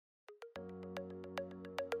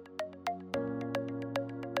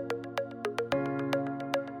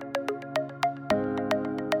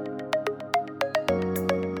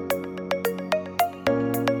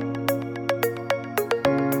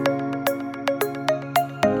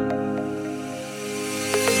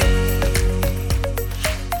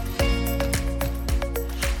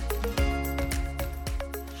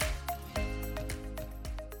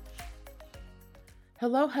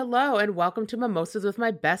Hello, hello, and welcome to Mimosas with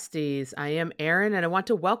My Besties. I am Erin, and I want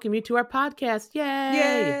to welcome you to our podcast. Yay!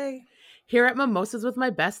 Yay! Here at Mimosas with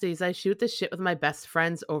My Besties, I shoot the shit with my best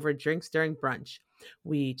friends over drinks during brunch.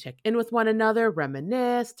 We check in with one another,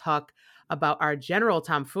 reminisce, talk about our general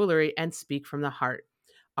tomfoolery, and speak from the heart.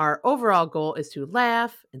 Our overall goal is to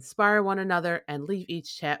laugh, inspire one another, and leave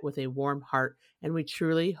each chat with a warm heart, and we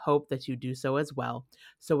truly hope that you do so as well.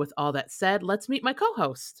 So, with all that said, let's meet my co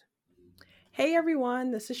host. Hey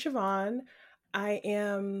everyone, this is Siobhan. I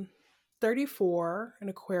am 34, an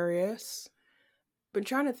Aquarius. Been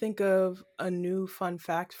trying to think of a new fun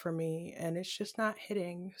fact for me, and it's just not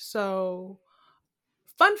hitting. So,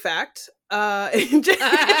 fun fact, Here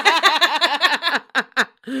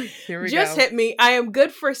we just go. hit me. I am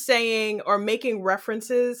good for saying or making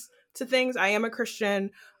references to things. I am a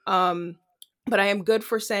Christian. But I am good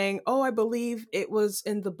for saying, oh, I believe it was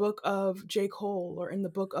in the book of J. Cole or in the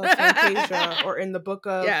book of Fantasia or in the book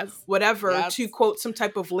of whatever to quote some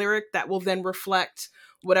type of lyric that will then reflect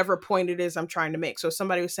whatever point it is I'm trying to make. So if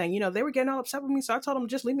somebody was saying, they were getting all upset with me, so I told them,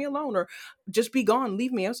 just leave me alone or just be gone,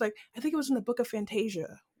 leave me. I was like, I think it was in the book of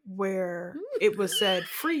Fantasia where it was said,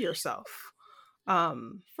 free yourself.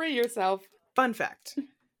 Free yourself. Fun fact.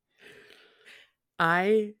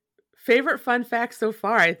 Favorite fun fact so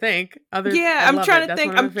far, I think. I'm trying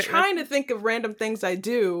to think of random things I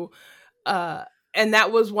do. And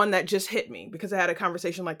that was one that just hit me because I had a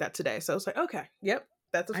conversation like that today. So I was like, okay, yep,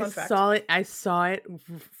 that's a fun fact. I saw it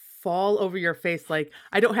fall over your face like,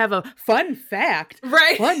 I don't have a fun fact.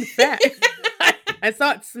 Right. Fun fact. I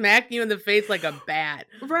saw it smack you in the face like a bat.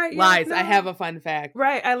 Right. Lies. Yeah, no. I have a fun fact.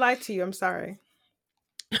 Right. I lied to you. I'm sorry.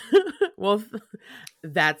 Well,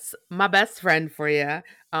 that's my best friend for you.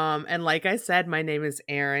 And like I said, my name is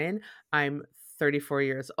Erin. I'm 34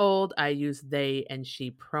 years old. I use they and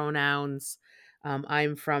she pronouns.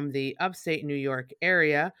 I'm from the upstate New York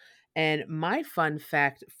area. And my fun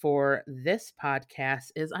fact for this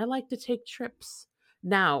podcast is I like to take trips.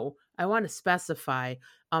 Now, I want to specify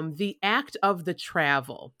the act of the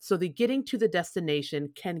travel. So the getting to the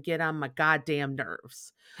destination can get on my goddamn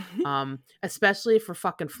nerves. Especially for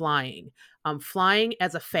fucking flying. Flying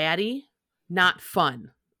as a fatty, not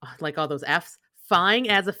fun. Like all those F's. Flying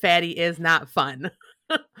as a fatty is not fun.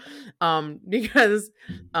 Because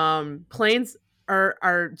planes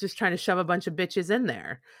are just trying to shove a bunch of bitches in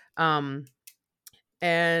there.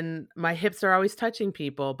 And my hips are always touching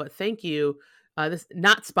people, but thank you. This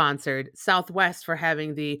not sponsored, Southwest, for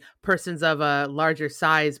having the persons of a larger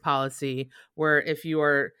size policy, where if you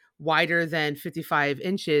are wider than 55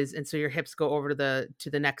 inches and so your hips go over to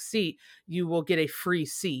the next seat, you will get a free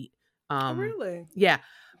seat. Oh, really? Yeah.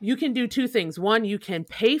 You can do two things. One, you can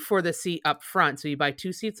pay for the seat up front. So you buy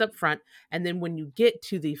 2 seats up front. And then when you get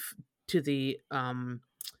to the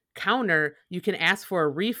counter, you can ask for a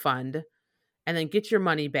refund and then get your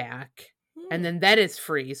money back. And then that is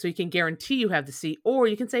free. So you can guarantee you have the seat. Or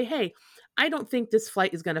you can say, hey, I don't think this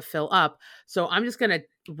flight is going to fill up. So I'm just going to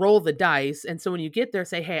roll the dice. And so when you get there,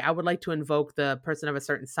 say, hey, I would like to invoke the person of a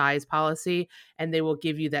certain size policy. And they will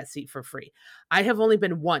give you that seat for free. I have only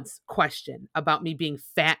been once questioned about me being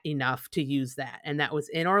fat enough to use that. And that was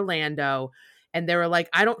in Orlando. And they were like,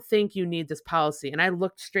 I don't think you need this policy. And I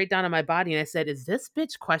looked straight down at my body and I said, is this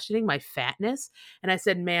bitch questioning my fatness? And I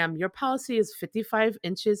said, ma'am, your policy is 55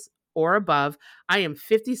 inches or above. I am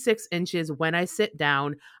 56 inches when I sit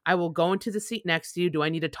down. I will go into the seat next to you. Do I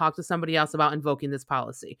need to talk to somebody else about invoking this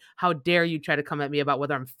policy? How dare you try to come at me about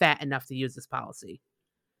whether I'm fat enough to use this policy?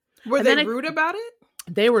 Were they rude about it?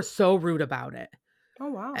 They were so rude about it. Oh,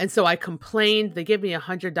 wow. And so I complained. They gave me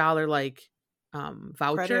 $100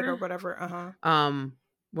 voucher credit or whatever.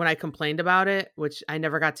 When I complained about it, which I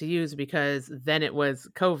never got to use because then it was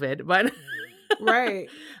COVID, but right.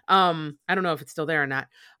 I don't know if it's still there or not.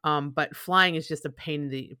 But flying is just a pain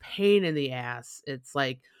in the ass. It's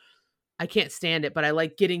like, I can't stand it, but I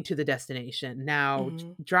like getting to the destination. Now,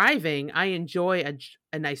 driving, I enjoy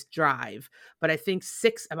a nice drive, but I think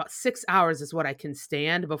about 6 hours is what I can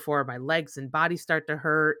stand before my legs and body start to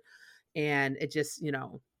hurt. And it just,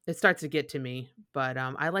 it starts to get to me, but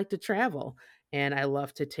I like to travel. And I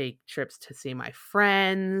love to take trips to see my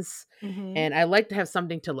friends. And I like to have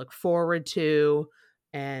something to look forward to.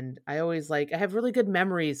 And I always I have really good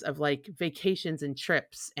memories of vacations and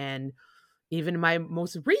trips. And even my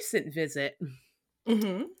most recent visit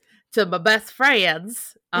to my best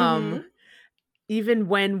friends, even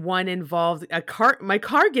when one involved my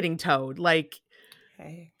car getting towed,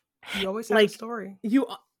 hey, you always have a story.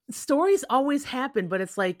 Stories always happen, but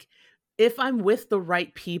it's if I'm with the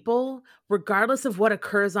right people, regardless of what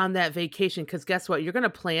occurs on that vacation, because guess what? You're going to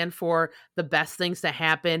plan for the best things to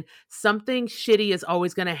happen. Something shitty is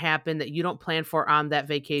always going to happen that you don't plan for on that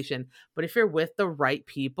vacation. But if you're with the right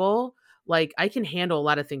people, like I can handle a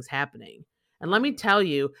lot of things happening. And let me tell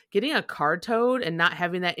you, getting a car towed and not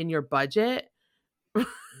having that in your budget,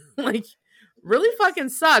 like really fucking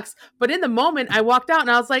sucks. But in the moment, I walked out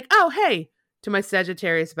and I was like, oh, hey, to my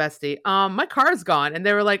Sagittarius bestie, my car's gone. And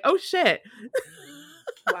they were like, oh shit.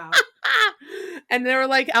 Wow. And they were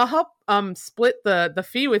like, I'll help split the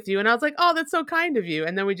fee with you. And I was like, oh, that's so kind of you.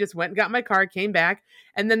 And then we just went and got my car, came back,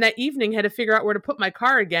 and then that evening had to figure out where to put my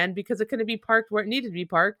car again because it couldn't be parked where it needed to be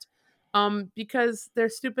parked. Because their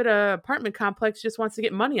stupid apartment complex just wants to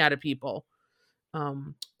get money out of people.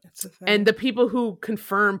 That's a thing. And the people who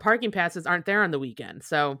confirm parking passes aren't there on the weekend.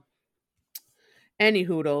 So any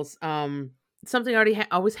hoodles, something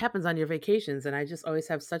always happens on your vacations, and I just always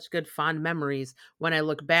have such good fond memories when I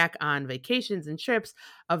look back on vacations and trips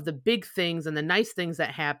of the big things and the nice things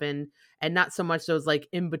that happen, and not so much those like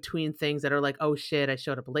in between things that are like, oh shit, I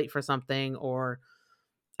showed up late for something, or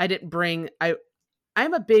I didn't bring.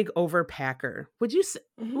 I'm a big overpacker. Would you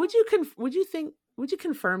Mhm. would you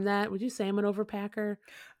confirm that? Would you say I'm an overpacker?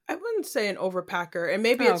 I wouldn't say an overpacker, and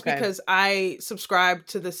maybe Oh, it's okay. because I subscribe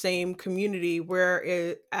to the same community where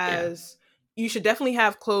it Yeah. as you should definitely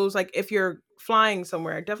have clothes. Like if you're flying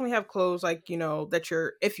somewhere, definitely have clothes like that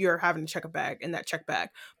you're if you're having to check a bag in that check bag.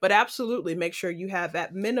 But absolutely make sure you have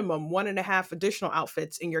at minimum 1.5 additional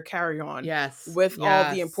outfits in your carry-on Yes. with all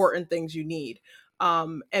the Yes. important things you need.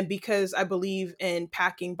 And because I believe in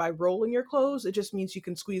packing by rolling your clothes, it just means you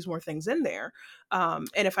can squeeze more things in there. And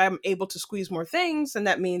if I'm able to squeeze more things, then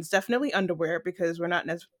that means definitely underwear because we're not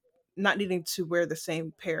needing to wear the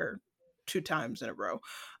same pair 2 times in a row.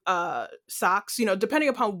 Socks, depending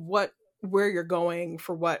upon where you're going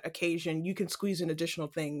for what occasion, you can squeeze in additional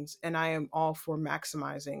things. And I am all for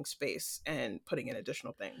maximizing space and putting in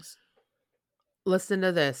additional things. Listen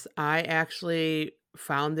to this. I actually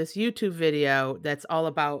found this YouTube video that's all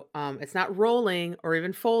about it's not rolling or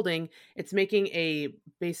even folding. It's making a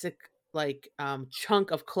basic like chunk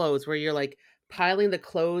of clothes where you're like piling the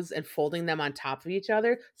clothes and folding them on top of each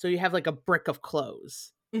other so you have like a brick of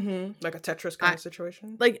clothes. Like a Tetris kind I of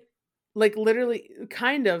situation. like literally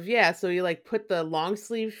kind of, yeah, so you like put the long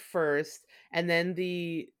sleeve first and then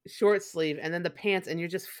the short sleeve and then the pants and you're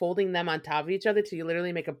just folding them on top of each other till you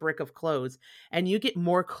literally make a brick of clothes and you get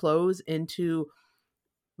more clothes into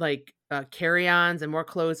like carry-ons and more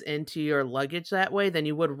clothes into your luggage that way than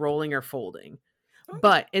you would rolling or folding. Okay.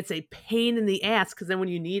 But it's a pain in the ass because then when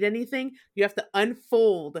you need anything, you have to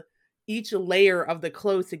unfold each layer of the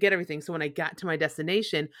clothes to get everything. So when I got to my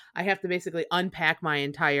destination, I have to basically unpack my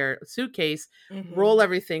entire suitcase, Mm-hmm. roll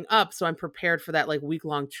everything up so I'm prepared for that like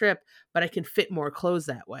week-long trip, but I can fit more clothes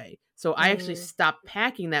that way. So I actually Mm, stopped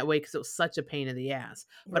packing that way because it was such a pain in the ass.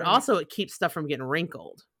 But right. also it keeps stuff from getting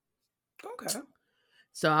wrinkled. Okay.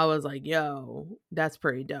 So I was like, yo, that's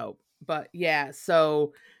pretty dope. But yeah,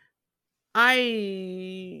 so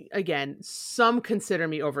again, some consider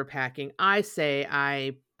me overpacking. I say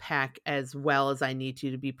I pack as well as I need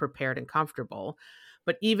to be prepared and comfortable.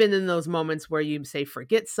 But even in those moments where you say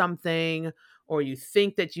forget something or you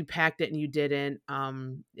think that you packed it and you didn't,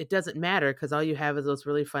 it doesn't matter because all you have is those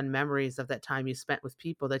really fun memories of that time you spent with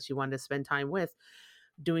people that you wanted to spend time with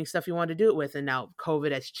doing stuff you want to do it with. And now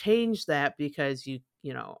COVID has changed that because you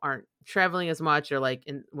aren't traveling as much or like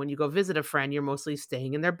when you go visit a friend, you're mostly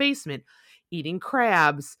staying in their basement, eating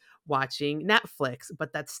crabs, watching Netflix.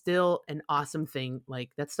 But that's still an awesome thing.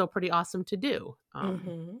 Like that's still pretty awesome to do.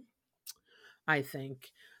 Mm-hmm. I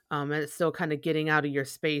think. And it's still kind of getting out of your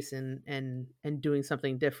space and doing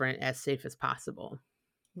something different as safe as possible.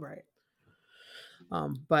 Right.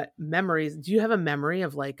 But memories, do you have a memory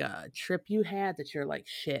of like a trip you had that you're like,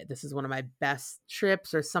 shit, this is one of my best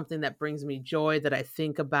trips or something that brings me joy that I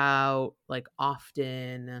think about like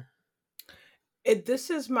often? This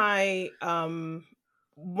is my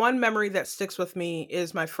one memory that sticks with me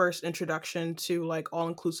is my first introduction to like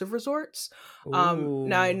all-inclusive resorts.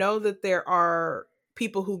 Now I Ooh. know that there are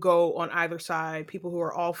people who go on either side, people who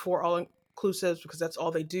are all for all inclusives because that's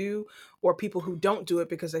all they do, or people who don't do it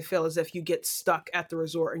because they feel as if you get stuck at the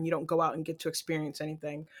resort and you don't go out and get to experience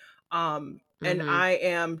anything. And Mhm. I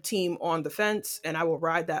am team on the fence and I will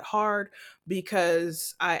ride that hard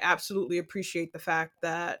because I absolutely appreciate the fact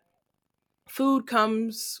that food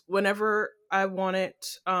comes whenever I want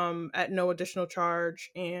it, at no additional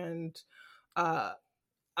charge, and uh,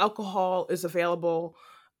 alcohol is available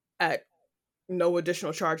at no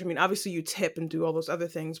additional charge. I mean, obviously you tip and do all those other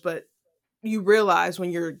things, but you realize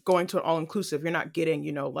when you're going to an all inclusive, you're not getting,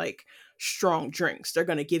 like strong drinks. They're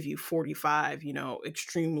going to give you 45,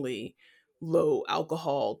 extremely low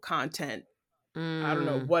alcohol content. I don't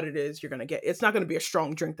know Mm. what it is you're going to get. It's not going to be a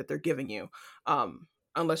strong drink that they're giving you.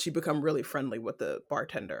 Unless you become really friendly with the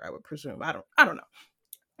bartender, I would presume. I don't know.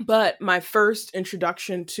 But my first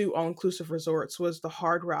introduction to all inclusive resorts was the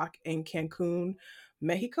Hard Rock in Cancun,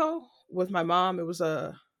 Mexico, with my mom. It was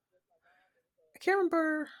I can't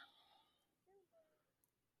remember.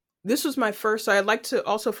 This was my first. So I'd like to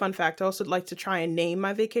also, fun fact, I also like to try and name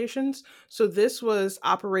my vacations. So this was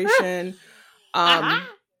Operation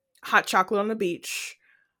Hot Chocolate on the Beach,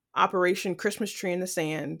 Operation Christmas Tree in the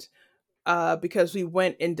Sand, because we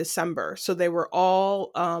went in December. So they were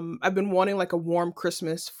all, I've been wanting like a warm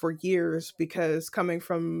Christmas for years because coming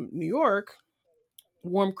from New York,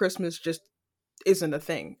 warm Christmas just isn't a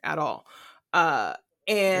thing at all. Uh,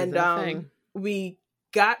 and Isn't a thing. we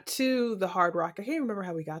got to the Hard Rock. I can't remember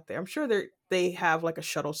how we got there. I'm sure they have like a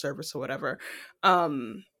shuttle service or whatever.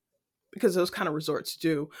 Because those kind of resorts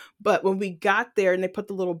do. But when we got there and they put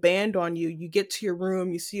the little band on you, you get to your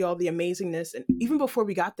room, you see all the amazingness. And even before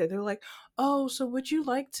we got there, they're like, oh, so would you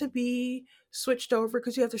like to be switched over?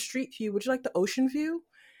 Because you have the street view. Would you like the ocean view?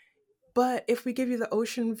 But if we give you the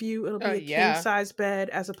ocean view, it'll be a king Yeah. size bed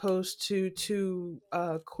as opposed to two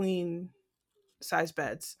queen size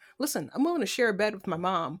beds. Listen, I'm willing to share a bed with my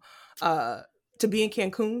mom to be in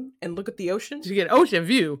Cancun and look at the ocean. To get an ocean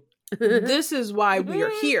view. This is why we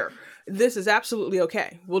are here. This is absolutely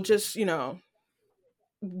okay. We'll just,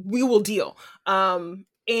 we will deal.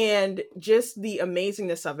 And just the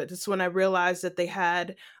amazingness of it. It's when I realized that they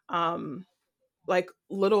had like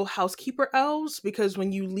little housekeeper elves, because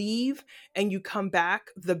when you leave and you come back,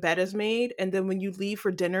 the bed is made, and then when you leave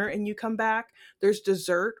for dinner and you come back, there's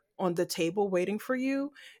dessert on the table waiting for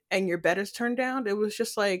you, and your bed is turned down. It was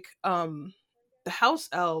just like the house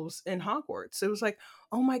elves in Hogwarts. It was like,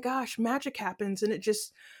 oh my gosh, magic happens, and it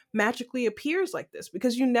just magically appears like this,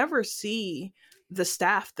 because you never see the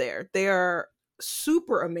staff there. They are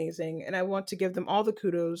super amazing, and I want to give them all the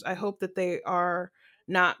kudos. I hope that they are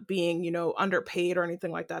not being, underpaid or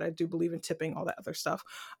anything like that. I do believe in tipping, all that other stuff.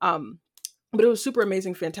 But it was super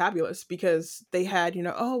amazing, fantabulous, because they had,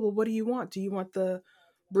 oh, well, what do you want? Do you want the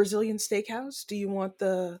Brazilian steakhouse? Do you want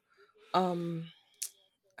the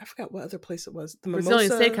I forgot what other place it was. The Brazilian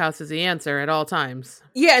mimosa. steakhouse is the answer at all times.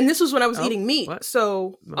 Yeah, and this was when I was Oh, eating meat. what?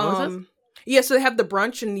 So, Mimosas? yeah, so they have the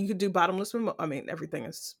brunch and you could do bottomless I mean, everything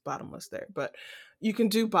is bottomless there, but you can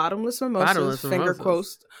do bottomless mimosas, Bottomless finger mimosas.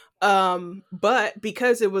 quotes. But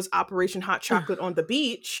because it was Operation Hot Chocolate on the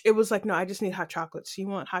beach, it was like, no, I just need hot chocolate. So you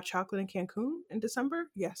want hot chocolate in Cancun in December?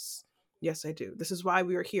 Yes. Yes, I do. This is why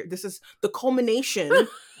we are here. This is the culmination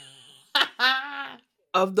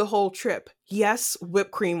of the whole trip. Yes,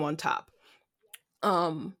 whipped cream on top.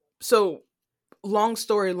 So long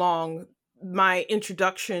story long, my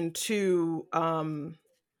introduction to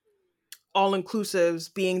all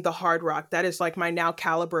inclusives being the Hard Rock, that is like my now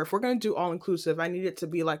caliber. If we're going to do all inclusive, I need it to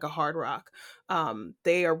be like a Hard Rock.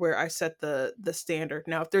 They are where I set the standard.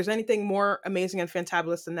 Now, if there's anything more amazing and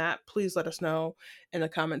fantabulous than that, please let us know in the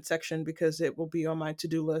comment section, because it will be on my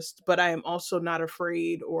to-do list. But I am also not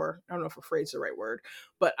afraid, or I don't know if afraid is the right word,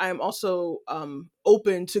 but I am also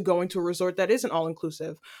open to going to a resort that isn't all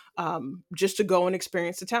inclusive, just to go and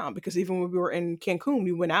experience the town. Because even when we were in Cancun,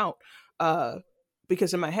 we went out.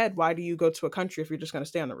 Because in my head, why do you go to a country if you're just going to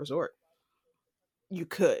stay on the resort? You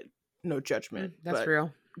could, no judgment, That's but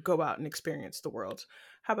real. go out and experience the world.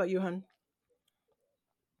 How about you, hun?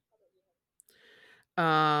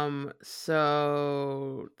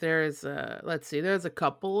 So there's let's see, there's a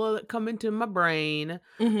couple that come into my brain.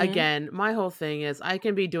 Mm-hmm. Again, my whole thing is I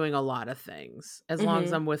can be doing a lot of things as long as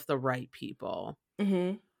Mm-hmm. I'm with the right people.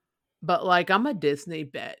 Mm-hmm. But like I'm a Disney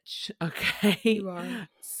bitch, okay? You are.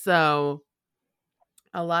 So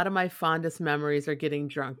a lot of my fondest memories are getting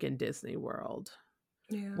drunk in Disney World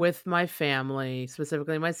Yeah. with my family,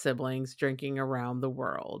 specifically my siblings, drinking around the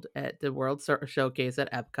world at the World Showcase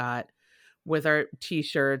at Epcot with our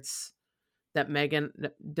t-shirts that Megan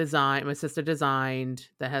designed, my sister designed,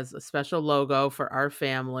 that has a special logo for our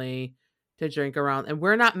family to drink around. And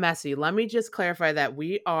we're not messy. Let me just clarify that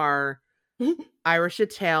we are Irish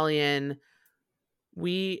Italian.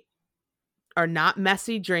 We are not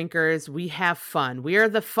messy drinkers. We have fun. We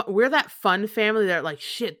are we're that fun family that are like,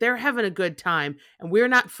 shit, they're having a good time and we're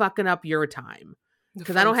not fucking up your time.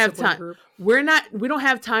 Because I don't have time. We don't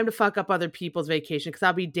have time to fuck up other people's vacation, because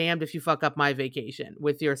I'll be damned if you fuck up my vacation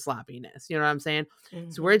with your sloppiness. You know what I'm saying?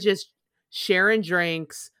 Mm-hmm. So we're just sharing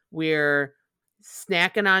drinks. We're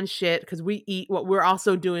snacking on shit because we eat what we're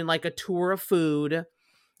also doing, like a tour of food.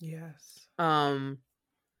 Yes. Um,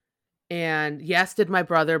 and yes, did my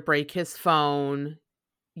brother break his phone?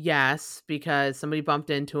 Yes, because somebody bumped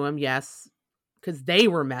into him. Yes, because they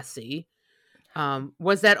were messy.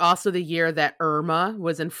 Was that also the year that Irma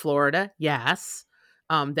was in Florida? Yes.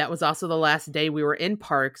 That was also the last day we were in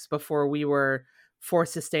parks before we were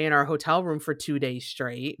forced to stay in our hotel room for 2 days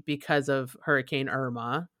straight because of Hurricane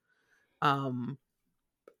Irma. Um,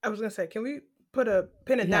 I was gonna say, can we put a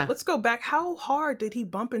pin in that? yeah. Let's go back. How hard did he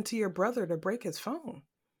bump into your brother to break his phone?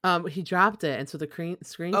 He dropped it, and so the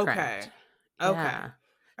screen cracked. Okay. Okay. Yeah.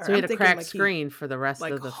 All So right. he I'm had a thinking cracked like he screen for the rest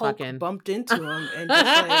like of the Hulk fucking. bumped into him and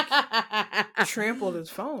just like trampled his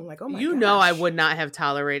phone. Like, oh my You know I gosh. would not have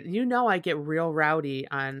tolerated. You know I get real rowdy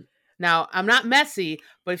on. Now, I'm not messy,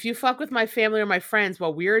 but if you fuck with my family or my friends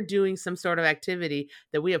while we're doing some sort of activity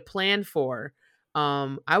that we have planned for,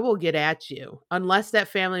 I will get at you unless that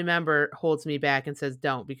family member holds me back and says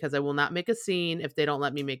don't, because I will not make a scene if they don't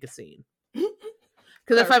let me make a scene.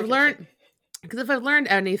 Because if I've Clarification. learned because if I've learned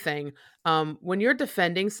anything, when you're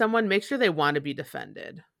defending someone, make sure they want to be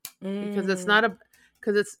defended, because it's Mm, not a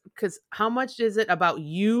because how much is it about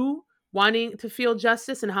you wanting to feel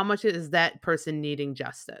justice and how much is that person needing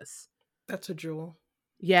justice? that's a jewel.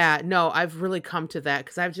 Yeah, no, I've really come to that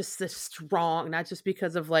because I've just this strong, not just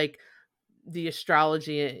because of like the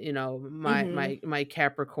astrology, Mm-hmm. my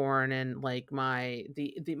Capricorn, and like my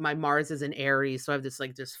Mars is in Aries, so I have this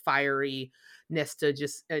like this fieriness to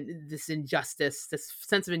just this injustice, this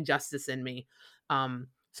sense of injustice in me.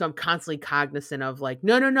 So I'm constantly cognizant of like,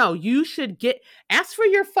 no, no, no, you should ask for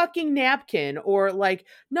your fucking napkin, or like,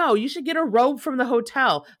 no, you should get a robe from the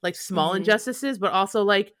hotel, like small Mm-hmm. injustices, but also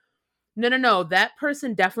like, no, no, no. That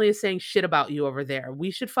person definitely is saying shit about you over there.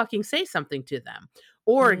 We should fucking say something to them.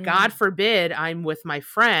 Or, God Mm, forbid, I'm with my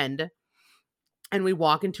friend and we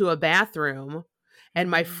walk into a bathroom and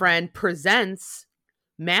my mm, friend presents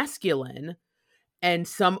masculine and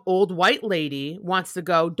some old white lady wants to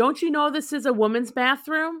go, don't you know this is a woman's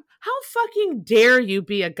bathroom? How fucking dare you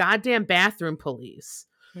be a goddamn bathroom police?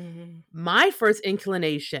 mm, My first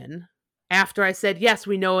inclination after I said, yes,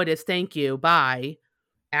 we know it is, thank you, bye,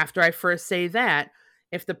 after I first say that,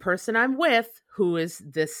 if the person I'm with, who is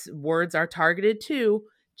this words are targeted to,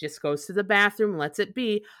 just goes to the bathroom, lets it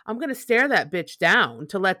be, I'm gonna stare that bitch down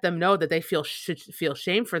to let them know that they should feel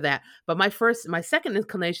shame for that. But my second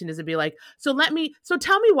inclination is to be like, so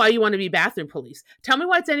tell me why you want to be bathroom police. Tell me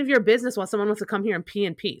why it's any of your business while someone wants to come here and pee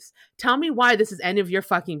in peace. Tell me why this is any of your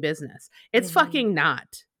fucking business. It's mm-hmm. fucking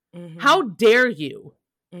not. Mm-hmm. How dare you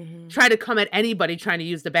Mm-hmm. try to come at anybody trying to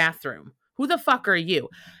use the bathroom? Who the fuck are you?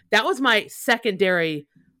 That was my secondary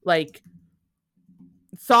like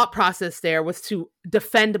thought process there, was to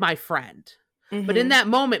defend my friend. But in Mm-hmm. that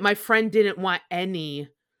moment, my friend didn't want any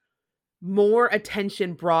more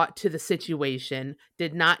attention brought to the situation,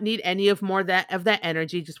 did not need any of that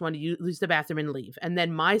energy, just wanted to use the bathroom and leave. And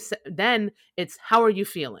then then it's, how are you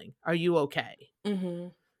feeling? Are you okay? Mm-hmm.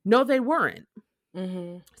 No, they weren't.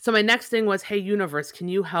 Mm-hmm. So my next thing was, hey, universe, can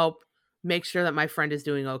you help make sure that my friend is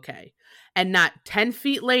doing okay? And not 10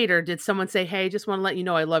 feet later did someone say, hey, just want to let you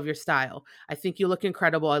know I love your style. I think you look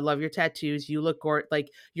incredible. I love your tattoos. You look like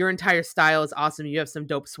your entire style is awesome. You have some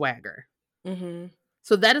dope swagger. Mm-hmm.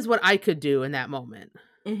 So that is what I could do in that moment.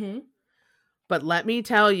 Mm-hmm. But let me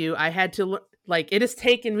tell you, I had to like, it has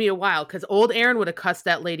taken me a while, because old Aaron would have cussed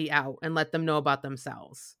that lady out and let them know about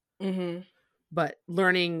themselves. Mm-hmm. But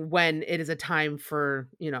learning when it is a time for,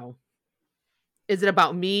 is it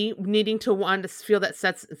about me needing to want to feel that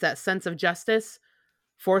sense of justice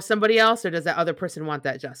for somebody else, or does that other person want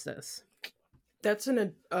that justice? That's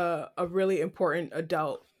a really important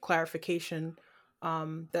adult clarification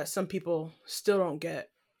that some people still don't get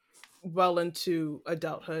well into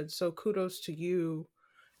adulthood. So kudos to you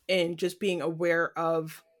in just being aware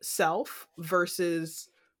of self versus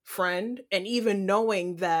friend, and even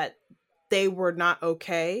knowing that they were not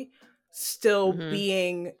okay, still Mm-hmm.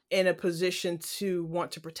 being in a position to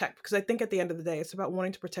want to protect, because I think at the end of the day it's about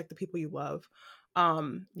wanting to protect the people you love,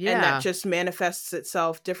 and that Yeah. just manifests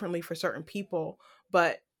itself differently for certain people.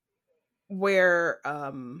 But where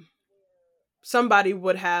somebody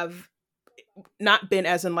would have not been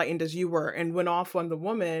as enlightened as you were and went off on the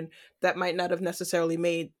woman, that might not have necessarily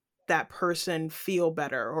made that person feel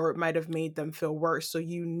better, or it might have made them feel worse. So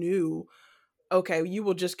you knew, okay, you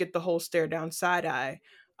will just get the whole stare down side eye,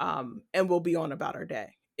 and we'll be on about our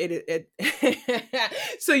day.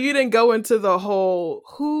 So you didn't go into the whole,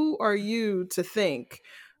 who are you to think,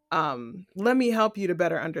 let me help you to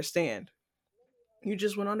better understand. You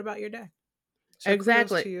just went on about your day. So kudos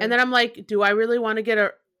Exactly. to And you. then I'm like, do I really want to get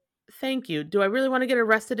a thank you? Do I really want to get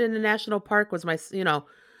arrested in a national park? Was my,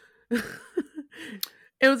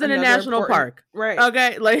 It was in a another national important park. right.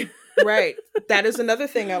 Okay, like Right. That is another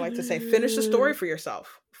thing I like to say. Finish the story for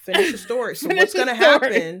yourself. Finish the story. So Finish what's the going to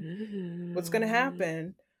story. happen? What's going to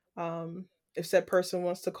happen? If said person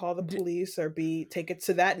wants to call the police or take it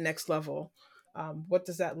to that next level, what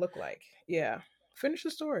does that look like? Yeah. Finish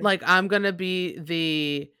the story. Like I'm gonna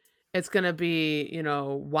be it's gonna be,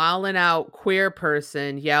 wilding out queer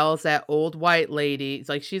person yells at old white lady. It's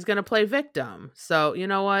like she's gonna play victim. So you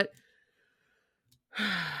know what?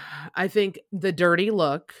 I think the dirty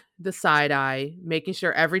look, the side eye, making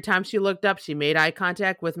sure every time she looked up, she made eye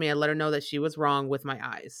contact with me. I let her know that she was wrong with my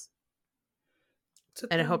eyes.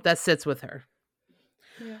 And I hope that sits with her.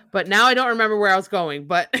 Yeah. But now I don't remember where I was going,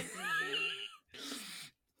 but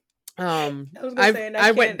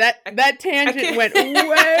I went that tangent went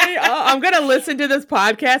way. I'm gonna listen to this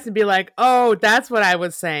podcast and be like, oh, that's what I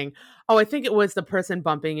was saying. Oh, I think it was the person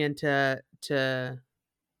bumping into Tim.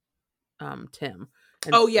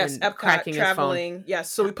 Yes, and Epcot cracking traveling. His phone.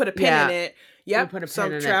 Yes, so we put a pin in it. Yep, we put a some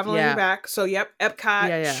pin in traveling it. back. So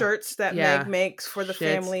Epcot shirts that Meg makes for the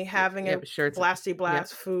family, having a shirts, blasty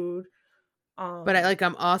blast food. But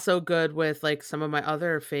I'm also good with like some of my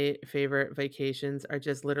other favorite vacations are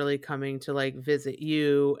just literally coming to like visit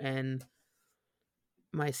you and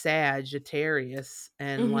my Sagittarius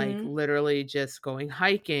and like literally just going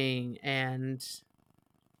hiking and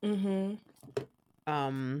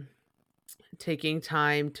taking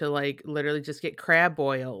time to like literally just get crab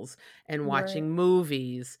boils and watching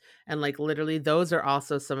movies, and like literally those are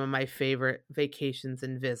also some of my favorite vacations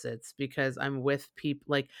and visits because I'm with people,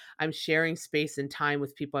 like I'm sharing space and time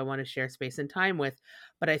with people I want to share space and time with.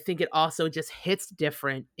 But I think it also just hits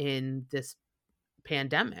different in this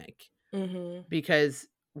pandemic because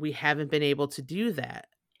we haven't been able to do that.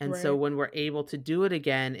 And so when we're able to do it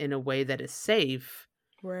again in a way that is safe,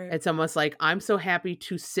 it's almost like I'm so happy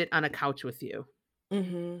to sit on a couch with you.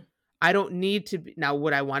 I don't need to be, now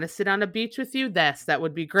would I want to sit on a beach with you? That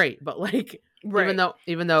would be great. But like, even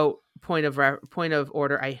though point of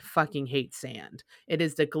order, I fucking hate sand. It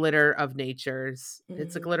is the glitter of nature's.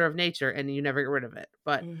 It's the glitter of nature and you never get rid of it.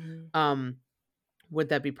 But, would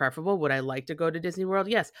that be preferable? Would I like to go to Disney World?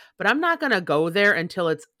 Yes, but I'm not going to go there until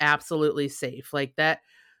it's absolutely safe like that.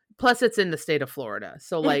 Plus it's in the state of Florida.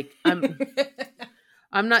 So like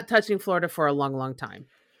I'm not touching Florida for a long, long time.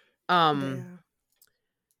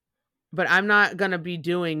 But I'm not going to be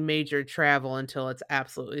doing major travel until it's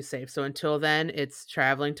absolutely safe. So until then, it's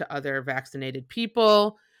traveling to other vaccinated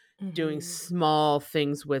people, doing small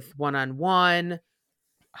things with one-on-one,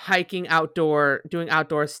 hiking outdoor, doing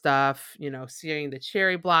outdoor stuff, seeing the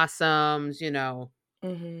cherry blossoms,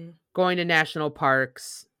 going to national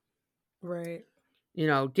parks,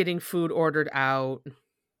 getting food ordered out,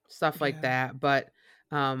 stuff like that. But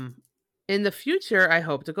in the future, I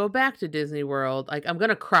hope to go back to Disney World. Like I'm going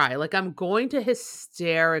to cry. Like I'm going to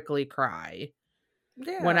hysterically cry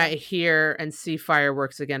when I hear and see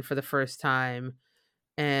fireworks again for the first time.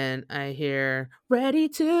 And I hear ready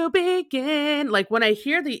to begin. Like when I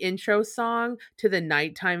hear the intro song to the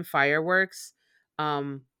nighttime fireworks,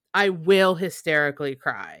 I will hysterically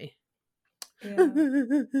cry. Yeah.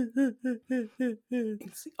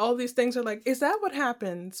 All these things are like, is that what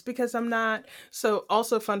happens? Because I'm not. So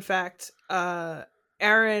also fun fact,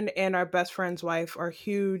 Aaron and our best friend's wife are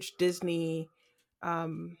huge Disney, I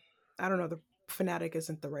don't know, the fanatic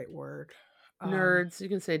isn't the right word. Nerds. You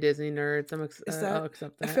can say Disney nerds. I'll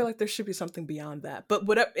accept that. I feel like there should be something beyond that. But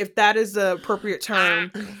whatever, if that is the appropriate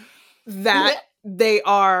term, that they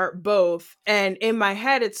are both. And in my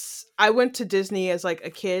head, I went to Disney as like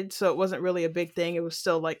a kid, so it wasn't really a big thing. It was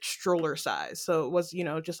still like stroller size. So it was,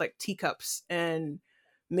 just like teacups and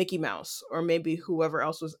Mickey Mouse, or maybe whoever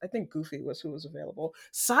else was. I think Goofy was who was available.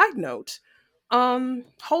 Side note,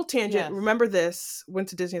 whole tangent. Yes. Remember this? Went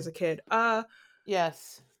to Disney as a kid.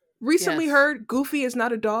 Yes. Recently heard Goofy is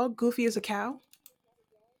not a dog. Goofy is a cow.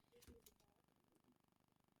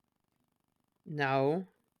 No.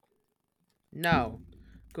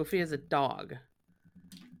 Goofy is a dog.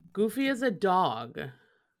 Goofy is a dog.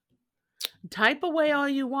 Type away all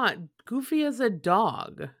you want. Goofy is a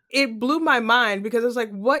dog. It blew my mind because I was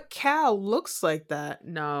like, what cow looks like that?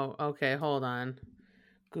 No. Okay, hold on.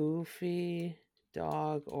 Goofy,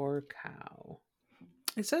 dog, or cow?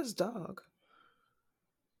 It says dog.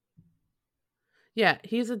 Yeah,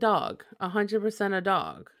 he's a dog. 100% a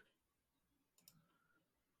dog.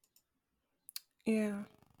 Yeah.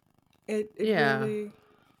 It really...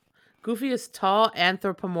 Goofy is tall,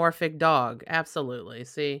 anthropomorphic dog. Absolutely.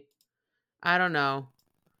 See? I don't know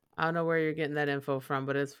where you're getting that info from,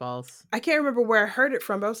 but it's false. I can't remember where I heard it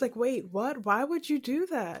from, but I was like, wait, what? Why would you do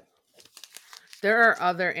that? There are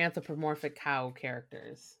other anthropomorphic cow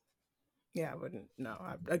characters. Yeah, I wouldn't. No,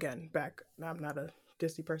 I'm not a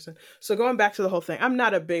Disney person. So going back to the whole thing, I'm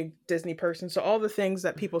not a big Disney person. So all the things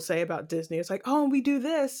that people say about Disney, it's like, oh, we do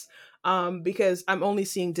this, because I'm only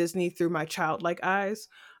seeing Disney through my childlike eyes,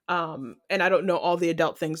 and I don't know all the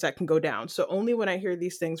adult things that can go down. So only when I hear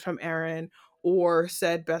these things from Aaron or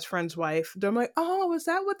said best friend's wife, then I'm like, oh, is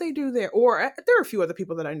that what they do there? Or there are a few other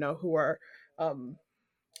people that I know who are um,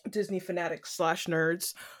 Disney fanatics slash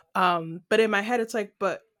nerds. But in my head, it's like,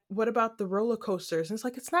 but what about the roller coasters? And it's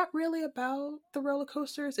like, it's not really about the roller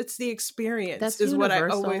coasters. It's the experience, That's is what I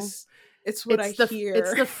universal. always. It's what I hear.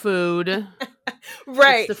 It's the food.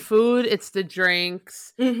 Right. It's the food. It's the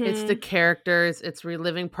drinks. It's the Mm-hmm. characters. It's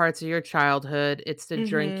reliving parts of your childhood. It's the Mm-hmm.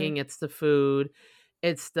 drinking. It's the food.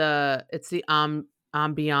 It's the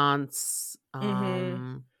ambiance.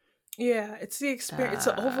 Mm-hmm. Yeah, it's the experience.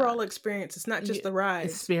 It's the Uh, overall experience. It's not just y- the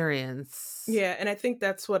rides. experience. Yeah, and I think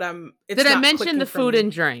that's what I'm. Did It's I not mention clicking the for food me.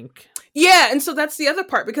 and drink? Yeah, and so that's the other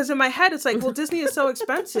part, because in my head it's like, well, Disney is so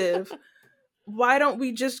expensive. Why don't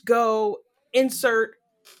we just go insert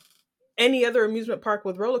any other amusement park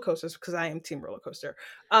with roller coasters? Because I am team roller coaster.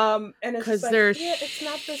 And it's just Because like, they're yeah, it's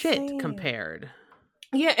not the shit same. compared.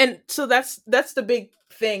 Yeah, and so that's the big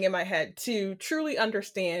thing in my head. To truly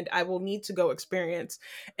understand, I will need to go experience.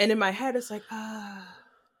 And in my head, it's like,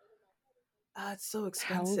 it's so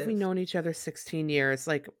How have we expensive. known each other 16 years?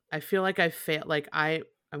 Like, I feel like I failed. Like, I'm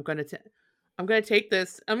gonna I'm gonna take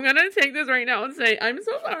this. I'm gonna take this right now and say I'm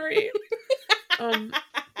so sorry. Um,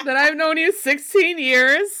 that I've known you 16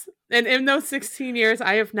 years, and in those 16 years,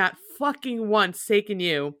 I have not fucking once taken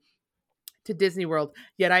you to Disney World.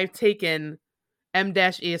 Yet I've taken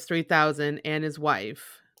M-ES 3000 and his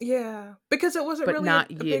wife, Yeah, because it wasn't but really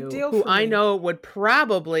not a big you, deal who for I me. know would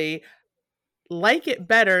probably like it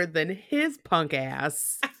better than his punk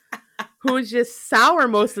ass, who was just sour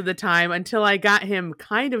most of the time until I got him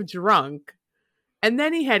kind of drunk. And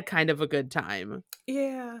then he had kind of a good time.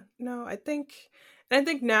 Yeah, no, I think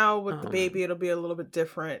now with the Um, baby it'll be a little bit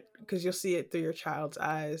different because you'll see it through your child's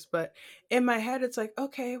eyes. But in my head, it's like,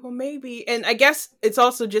 okay, well, maybe. And I guess it's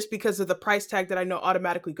also just because of the price tag that I know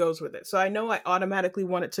automatically goes with it. So I know I automatically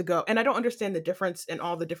want it to go, and I don't understand the difference in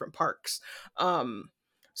all the different parks. Um,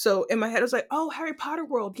 so in my head, I was like, oh, Harry Potter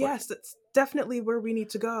World, what? yes, that's definitely where we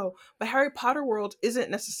need to go. But Harry Potter World isn't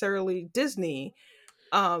necessarily Disney.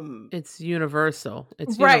 Um, It's Universal.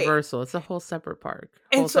 It's right. Universal. It's a whole separate park,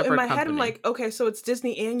 And whole so in separate my head, I'm company. like, okay, so it's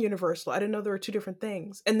Disney and Universal. I didn't know there were two different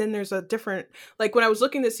things. And then there's a different, like when I was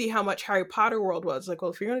looking to see how much Harry Potter World was, like,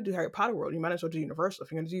 well, if you're going to do Harry Potter World, you might as well do Universal.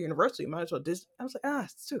 If you're going to do Universal, you might as well Disney. I was like,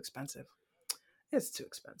 it's too expensive. It's too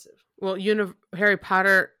expensive. Well, Harry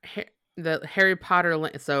Potter, the Harry Potter,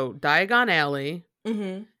 so Diagon Alley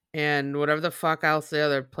Mm-hmm. and whatever the fuck else the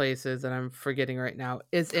other place is that I'm forgetting right now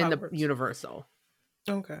is in the Hogwarts. Universal.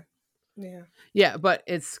 Okay. Yeah. Yeah, but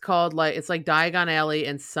it's called it's like Diagon Alley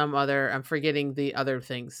and some other, I'm forgetting the other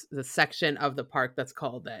things, the section of the park that's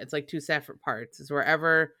called that. It's like two separate parts. It's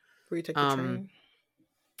wherever Where you take the um train.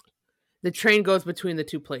 the train goes between the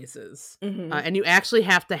two places. Mm-hmm. And you actually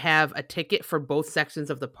have to have a ticket for both sections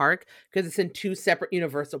of the park because it's in two separate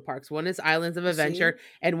Universal parks. One is Islands of You see? Adventure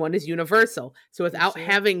and one is Universal. So You without see?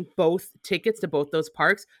 having both tickets to both those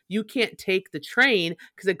parks, you can't take the train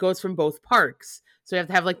because it goes from both parks. So you have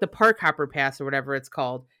to have like the Park Hopper Pass or whatever it's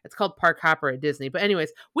called. It's called Park Hopper at Disney. But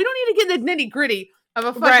anyways, we don't need to get in the nitty gritty of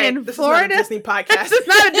a Right. fucking This is not a Florida. Disney podcast. This is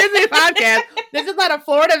not a Disney podcast. This is not a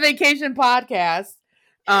Florida vacation podcast.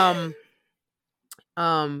 Um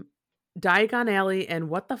Diagon Alley and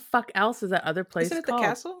what the fuck else is that other Isn't place it the called?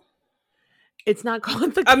 castle? It's not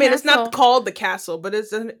called the I mean, it's not castle. called the castle, but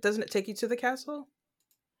doesn't it take you to the castle?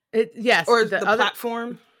 Yes, Or the the other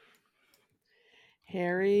platform?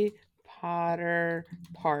 Harry Potter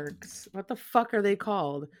parks. What the fuck are they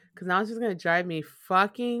called? Because now it's just gonna drive me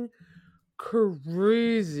fucking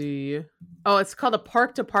crazy. Oh, it's called a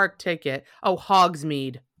park to park ticket. Oh,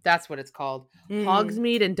 Hogsmeade. That's what it's called. Mm.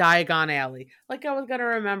 Hogsmeade and Diagon Alley. Like I was gonna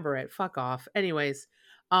remember it. Fuck off. Anyways,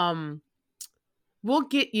 um,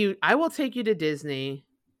 I will take you to Disney,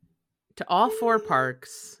 to all four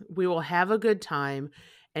parks. We will have a good time.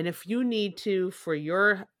 And if you need to for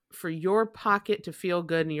your pocket to feel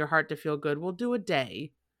good and your heart to feel good, we'll do a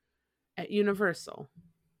day at Universal.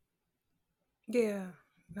 Yeah.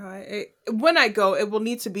 No, when I go, it will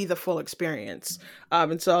need to be the full experience.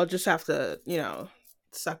 And so I'll just have to,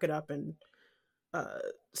 suck it up and uh,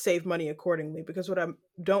 save money accordingly. Because what I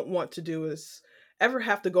don't want to do is ever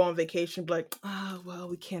have to go on vacation, be like, well,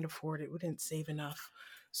 we can't afford it. We didn't save enough.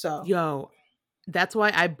 So, Yo, That's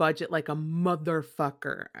why I budget like a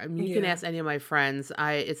motherfucker. I mean, you can Yeah. ask any of my friends.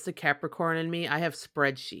 It's the Capricorn in me. I have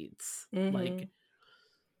spreadsheets. Mm-hmm. Like,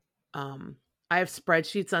 um, I have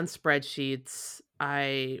spreadsheets on spreadsheets.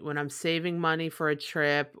 When I'm saving money for a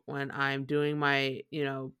trip, when I'm doing my,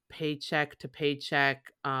 paycheck to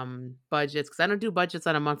paycheck budgets, because I don't do budgets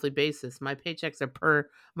on a monthly basis. My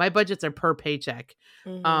budgets are per paycheck.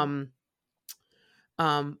 Mm-hmm.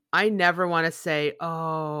 Um, I never want to say,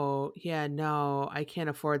 "Oh, yeah, no, I can't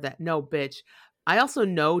afford that." No, bitch. I also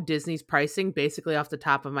know Disney's pricing basically off the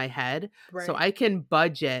top of my head, so Right. I can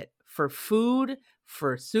budget for food,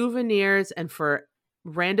 for souvenirs, and for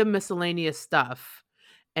random miscellaneous stuff,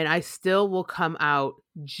 and I still will come out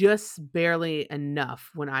just barely enough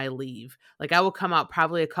when I leave. Like, I will come out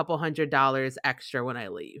probably a couple $100 extra when I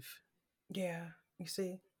leave. Yeah. You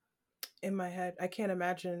see, in my head, I can't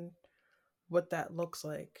imagine what that looks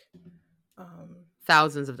like. Um,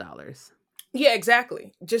 Thousands of dollars. yeah,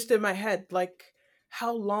 exactly. Just in my head, like,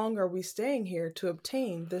 how long are we staying here to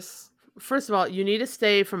obtain this? First of all, you need to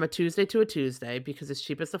stay from a Tuesday to a Tuesday because it's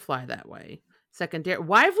cheapest to fly that way. Secondary,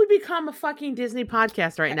 why have we become a fucking Disney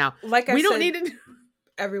podcast right now? Like I We don't said, need to.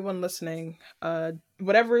 everyone listening,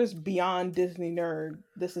 whatever is beyond Disney nerd,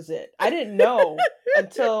 this is it. I didn't know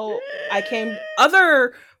until I came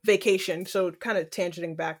other vacation. So kind of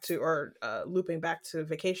tangenting back to or looping back to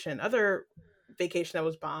vacation. Other vacation that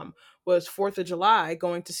was bomb was 4th of July,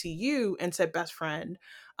 going to see you and said best friend,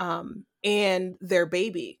 and their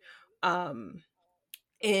baby. Um,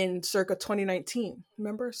 in circa 2019.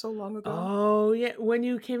 Remember, so long ago? Oh yeah, when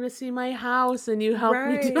you came to see my house and you helped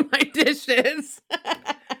me do Right. my dishes.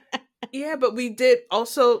 Yeah, but we did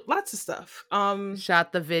also lots of stuff.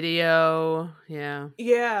 Shot the video. Yeah.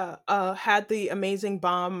 Yeah, had the amazing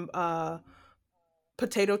bomb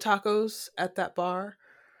potato tacos at that bar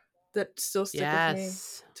that still stick with me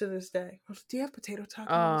Yes. to this day. Do you have potato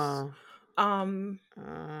tacos? Oh. Um,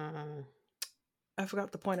 Uh, I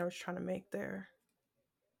forgot the point I was trying to make there.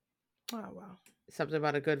 Oh wow. Something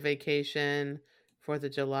about a good vacation, 4th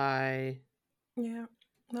of July. Yeah.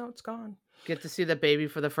 No, it's gone. Get to see the baby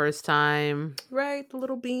for the first time. Right, the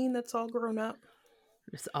little bean that's all grown up.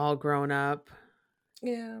 It's all grown up.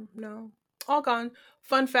 Yeah, no. All gone.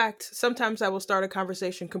 Fun fact, sometimes I will start a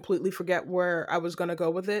conversation, completely forget where I was going to go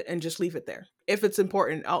with it, and just leave it there. If it's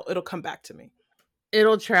important, it'll come back to me.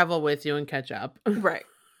 It'll travel with you and catch up. Right.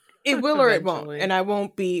 It will or it won't, Eventually. and I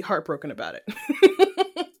won't be heartbroken about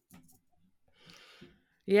it.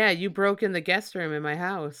 Yeah, you broke in the guest room in my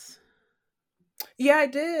house. Yeah, I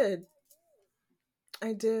did.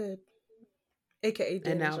 I did. AKA And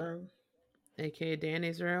Danny's now, room. aka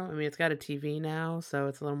Danny's room. I mean, it's got a TV now, so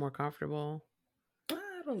it's a little more comfortable. I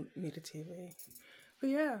don't need a TV. But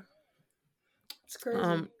yeah, it's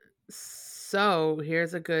crazy. So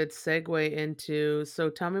here's a good segue into. So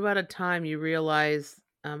tell me about a time you realized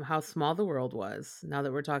how small the world was. Now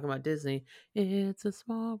that we're talking about Disney, it's a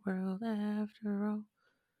small world after all.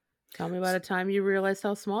 Tell me about a time you realized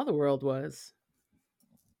how small the world was.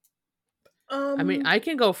 I mean, I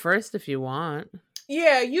can go first if you want.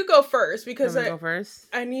 Yeah, you go first because I'm gonna go first.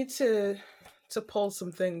 I need to pull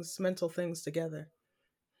some things, mental things together.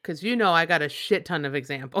 Because I got a shit ton of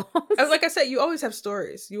examples. Like I said, you always have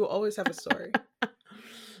stories. You will always have a story.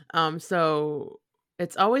 So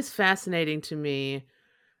it's always fascinating to me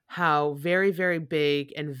how very, very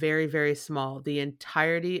big and very, very small the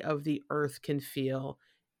entirety of the earth can feel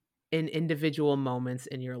in individual moments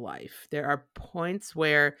in your life. There are points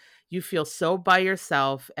where you feel so by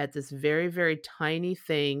yourself at this very, very tiny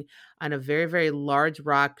thing on a very, very large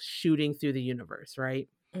rock shooting through the universe, right?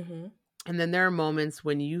 Mm-hmm. And then there are moments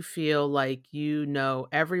when you feel like you know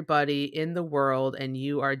everybody in the world and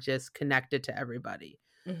you are just connected to everybody.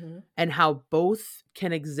 Mm-hmm. And how both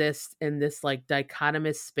can exist in this like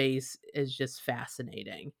dichotomous space is just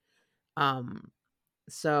fascinating.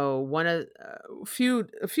 So one of a few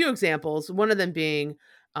examples, one of them being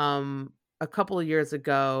a couple of years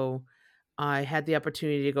ago, I had the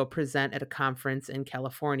opportunity to go present at a conference in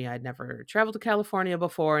California. I'd never traveled to California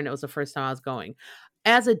before, and it was the first time I was going.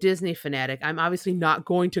 As a Disney fanatic, I'm obviously not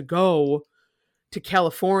going to go to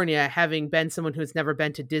California having been someone who's never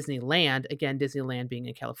been to Disneyland. Again, Disneyland being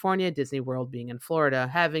in California, Disney World being in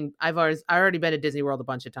Florida. I've already been to Disney World a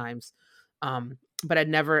bunch of times. But I'd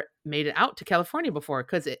never made it out to California before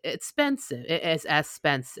because it's expensive. It is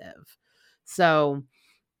expensive. So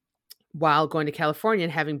while going to California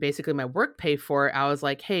and having basically my work pay for it, I was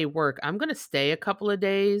like, hey, work, I'm going to stay a couple of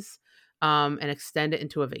days and extend it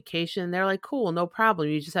into a vacation. They're like, cool, no problem.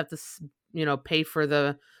 You just have to, pay for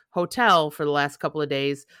the hotel for the last couple of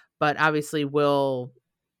days. But obviously we'll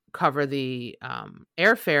cover the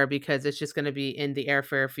airfare because it's just going to be in the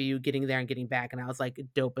airfare for you getting there and getting back. And I was like,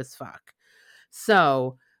 dope as fuck.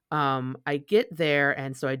 So I get there,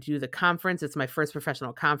 and so I do the conference. It's my first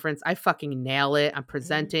professional conference. I fucking nail it. I'm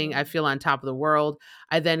presenting. I feel on top of the world.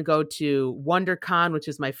 I then go to WonderCon, which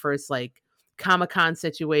is my first like Comic-Con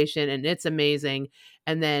situation, and it's amazing.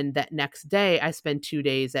 And then that next day, I spend 2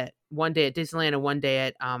 days one day at Disneyland and one day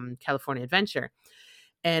at California Adventure.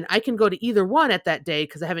 And I can go to either one at that day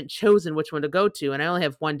because I haven't chosen which one to go to. And I only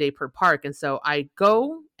have 1 day per park. And so I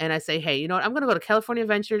go and I say, hey, you know what? I'm going to go to California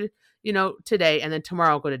Adventure, today. And then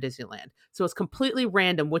tomorrow I'll go to Disneyland. So it's completely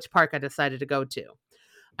random which park I decided to go to.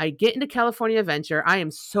 I get into California Adventure. I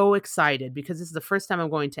am so excited because this is the first time I'm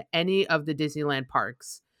going to any of the Disneyland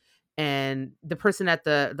parks. And the person at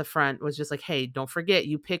the front was just like, hey, don't forget,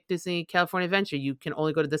 you picked Disney California Adventure. You can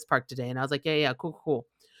only go to this park today. And I was like, yeah, cool.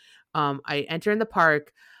 I enter in the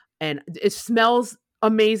park and it smells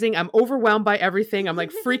amazing. I'm overwhelmed by everything. I'm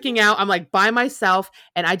like freaking out. I'm like by myself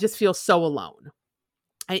and I just feel so alone.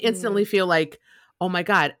 I instantly feel like, oh my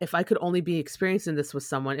God, if I could only be experiencing this with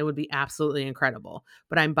someone, it would be absolutely incredible.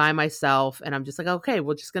 But I'm by myself and I'm just like, okay,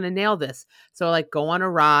 we're just going to nail this. So I like go on a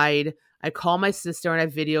ride. I call my sister and I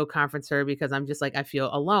video conference her because I'm just like, I feel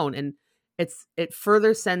alone. And it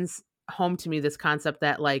further sends home to me this concept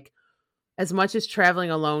that like, as much as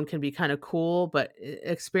traveling alone can be kind of cool, but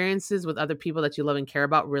experiences with other people that you love and care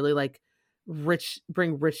about really like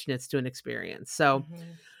bring richness to an experience. So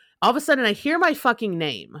all of a sudden I hear my fucking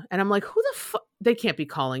name and I'm like, who the fuck? They can't be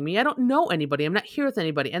calling me. I don't know anybody. I'm not here with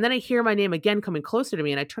anybody. And then I hear my name again coming closer to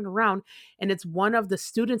me and I turn around and it's one of the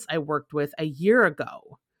students I worked with a year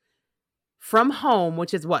ago from home,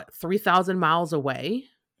 which is 3,000 miles away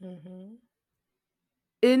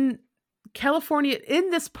in California, in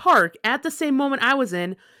this park at the same moment I was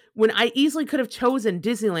in when I easily could have chosen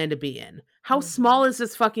Disneyland to be in. How small is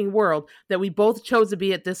this fucking world that we both chose to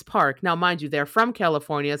be at this park? Now, mind you, they're from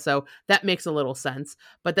California, so that makes a little sense.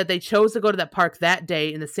 But that they chose to go to that park that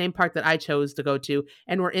day in the same park that I chose to go to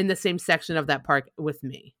and were in the same section of that park with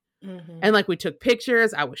me. And like we took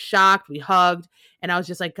pictures, I was shocked, we hugged, and I was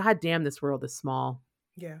just like, God damn, this world is small.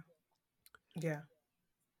 Yeah.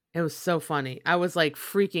 It was so funny. I was like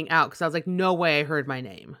freaking out because I was like, no way I heard my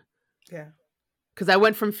name. Yeah. Because I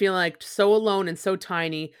went from feeling like so alone and so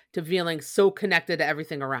tiny to feeling so connected to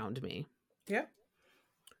everything around me. Yeah.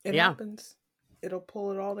 It happens. It'll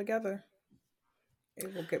pull it all together.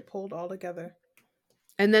 It will get pulled all together.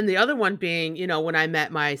 And then the other one being, when I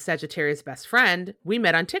met my Sagittarius best friend, we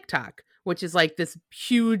met on TikTok, which is like this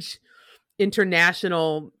huge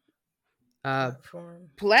international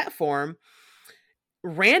platform.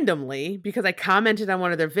 Randomly because I commented on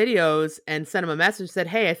one of their videos and sent him a message, said,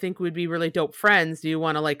 hey, I think we'd be really dope friends. Do you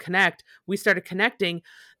want to like connect? We started connecting.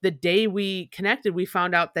 The day we connected, we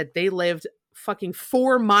found out that they lived fucking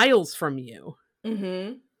 4 miles from you.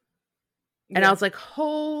 And I was like,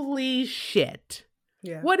 holy shit.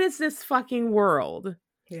 Yeah. What is this fucking world?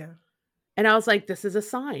 Yeah. And I was like, this is a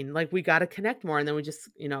sign. Like, we got to connect more. And then we just,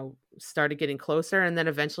 started getting closer. And then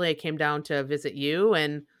eventually I came down to visit you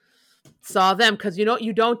and saw them because you know what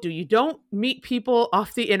you don't do? You don't meet people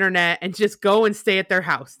off the internet and just go and stay at their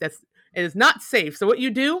house. It is not safe. So what you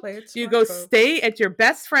do, you go stay at your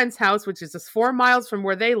best friend's house, which is just 4 miles from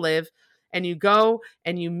where they live, and you go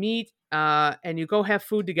and you meet and you go have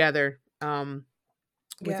food together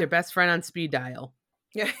with your best friend on speed dial.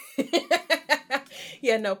 Yeah.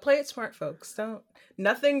 Yeah, no, play it smart, folks. There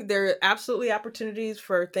are absolutely opportunities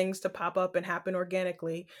for things to pop up and happen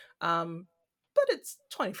organically. But it's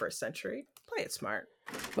 21st century. Play it smart.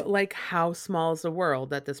 But like, how small is the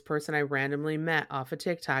world that this person I randomly met off of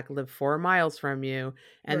TikTok lived 4 miles from you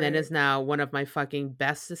and then is now one of my fucking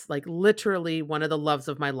bestest, like literally one of the loves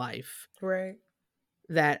of my life. Right.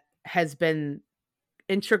 That has been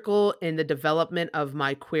integral in the development of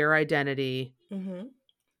my queer identity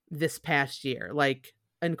this past year. Like,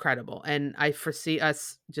 incredible. And I foresee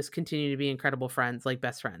us just continue to be incredible friends, like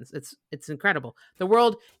best friends. It's incredible. The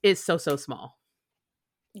world is so small.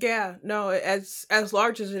 Yeah, no, as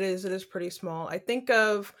large as it is pretty small. I think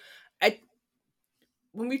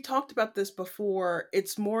when we talked about this before,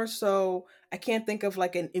 it's more so I can't think of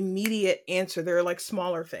like an immediate answer. There are like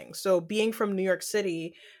smaller things. So being from New York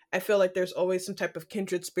City, I feel like there's always some type of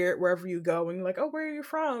kindred spirit wherever you go and you're like, oh, where are you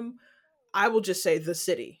from? I will just say the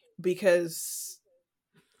city because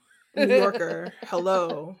New Yorker,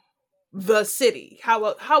 hello. The city.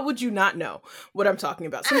 How would you not know what I'm talking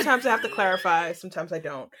about? Sometimes I have to clarify, sometimes I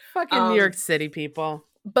don't. Fucking New York City people.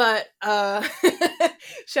 But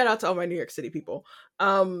shout out to all my New York City people.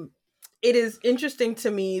 it is interesting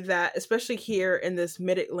to me that, especially here in this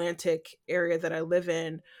mid-Atlantic area that I live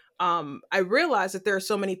in, I realize that there are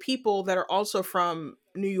so many people that are also from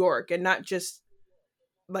New York, and not just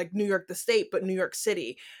like New York the state, but New York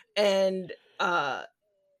City. And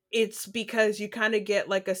it's because you kind of get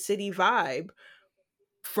like a city vibe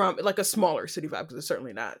from, like, a smaller city vibe, because it's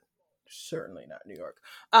certainly not New York.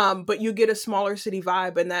 But you get a smaller city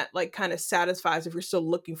vibe, and that like kind of satisfies, if you're still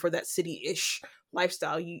looking for that city-ish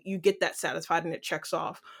lifestyle, you get that satisfied, and it checks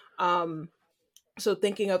off. Um, so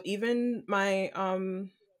thinking of even my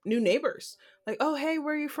new neighbors, like, oh hey,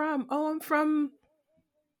 where are you from? Oh, I'm, from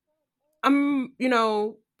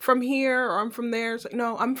here, or I'm from there. It's like,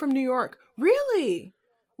 no, I'm from New York. Really?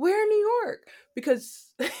 Where in New York?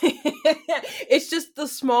 Because it's just the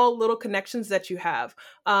small little connections that you have.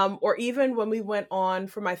 Or even when we went on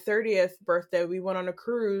for my 30th birthday, we went on a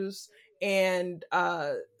cruise and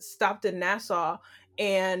stopped in Nassau.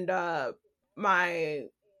 And my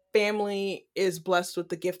family is blessed with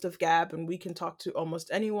the gift of gab, and we can talk to almost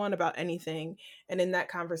anyone about anything. And in that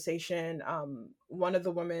conversation, one of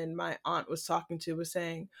the women my aunt was talking to was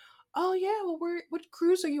saying, oh yeah, well, what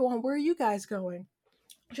cruise are you on? Where are you guys going?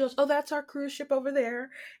 She goes, oh, that's our cruise ship over there,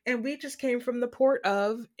 and we just came from the port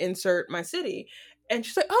of insert my city. And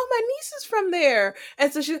she's like, oh, my niece is from there.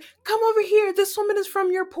 And so she's like, come over here, this woman is from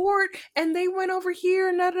your port, and they went over here,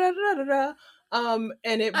 and da da da da da.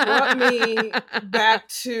 And it brought me back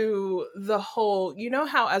to the whole,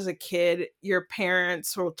 how as a kid your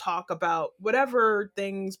parents will talk about whatever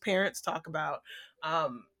things parents talk about,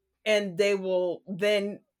 and they will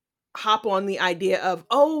then hop on the idea of,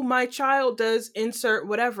 oh, my child does insert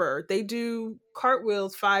whatever, they do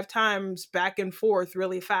cartwheels 5 times back and forth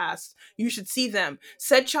really fast, you should see them,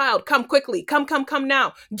 said child, come quickly, come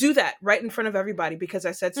now, do that right in front of everybody because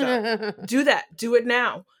I said so. Do that, do it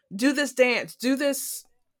now, do this dance, do this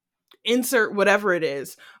insert whatever it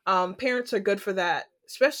is. Parents are good for that,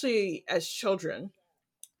 especially as children,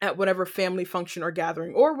 at whatever family function or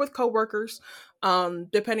gathering, or with coworkers,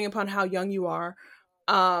 depending upon how young you are.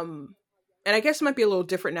 And I guess it might be a little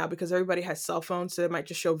different now because everybody has cell phones, so it might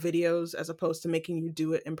just show videos as opposed to making you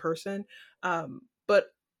do it in person. But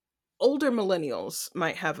older millennials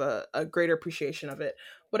might have a greater appreciation of it.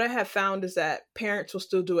 What I have found is that parents will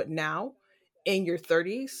still do it now in your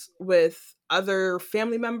 30s with other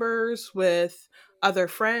family members, with other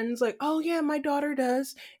friends, like, oh yeah, my daughter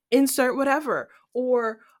does insert whatever.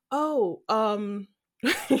 Or, oh, when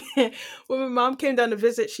my mom came down to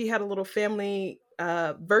visit, she had a little family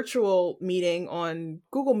virtual meeting on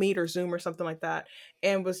Google Meet or Zoom or something like that,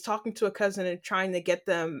 and was talking to a cousin and trying to get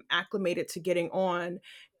them acclimated to getting on.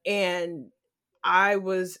 And I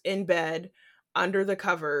was in bed under the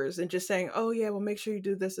covers and just saying, oh yeah, well, make sure you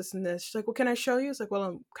do this, this, and this. She's like, well, can I show you? It's like, well,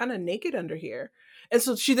 I'm kind of naked under here. And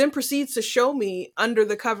so she then proceeds to show me under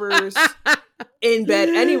the covers in bed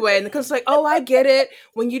anyway. And the cousin's like, oh, I get it.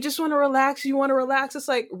 When you just want to relax, you want to relax. It's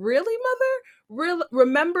like, really, mother?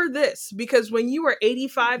 Remember this, because when you are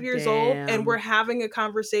 85 years old and we're having a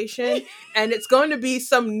conversation and it's going to be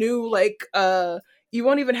some new, like, you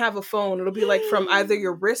won't even have a phone. It'll be like from either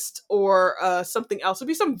your wrist or something else. It'll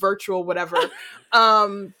be some virtual whatever.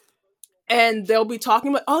 And they'll be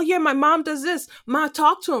talking like, oh yeah, my mom does this. Ma,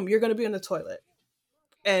 talk to him. You're going to be in the toilet.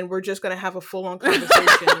 And we're just going to have a full-on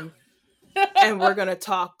conversation. And we're going to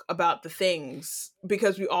talk about the things,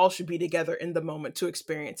 because we all should be together in the moment to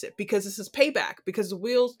experience it, because this is payback, because the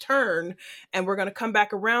wheels turn, and we're going to come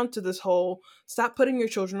back around to this whole stop putting your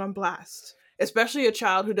children on blast, especially a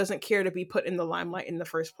child who doesn't care to be put in the limelight in the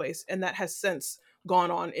first place. And that has since gone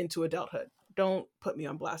on into adulthood. Don't put me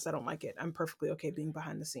on blast. I don't like it. I'm perfectly okay being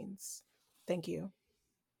behind the scenes. Thank you.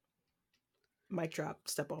 Mic drop.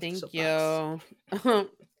 Step off. Thank you.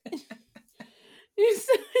 You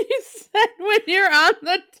said when you're on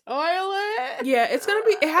the toilet? Yeah,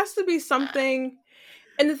 it has to be something.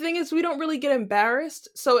 And the thing is, we don't really get embarrassed.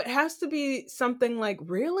 So it has to be something like,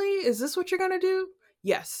 really? Is this what you're going to do?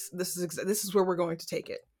 Yes, this is where we're going to take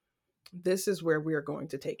it. This is where we are going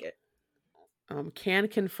to take it. Can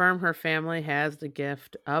confirm her family has the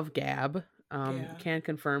gift of gab. Can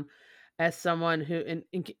confirm, as someone who,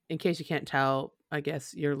 in case you can't tell, I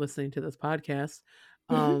guess you're listening to this podcast.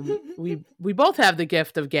 We both have the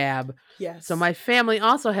gift of gab. Yes. So my family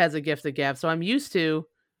also has a gift of gab. So I'm used to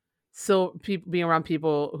being around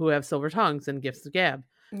people who have silver tongues and gifts of gab.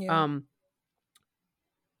 Yeah.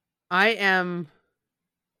 I am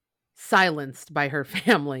silenced by her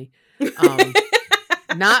family.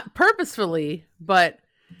 Not purposefully, but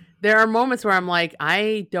there are moments where I'm like,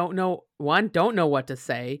 I don't know. One, don't know what to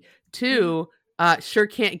say. Two, sure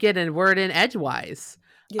can't get a word in edgewise.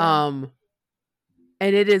 Yeah.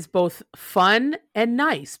 And it is both fun and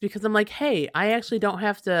nice because I'm like, hey, I actually don't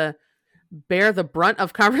have to bear the brunt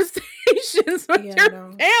of conversations with Yeah, your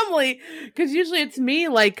no. family, because usually it's me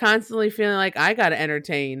like constantly feeling like I gotta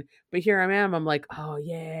entertain, but here I am, I'm like, oh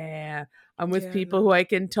yeah, I'm with Yeah, people who no. I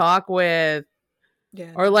can talk with,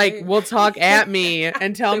 Yeah, or no. like will talk at me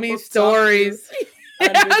and tell They me will talk to you stories.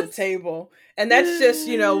 under the Yes. table. And that's just,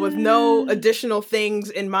 with no additional things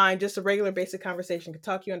in mind, just a regular basic conversation could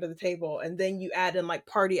talk you under the table. And then you add in like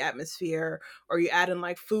party atmosphere, or you add in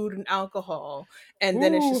like food and alcohol. And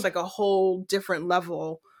then it's just Ooh. like a whole different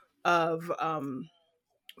level of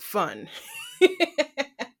fun.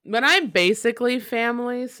 But I'm basically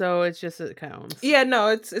family, so it's just, it counts. Yeah, no,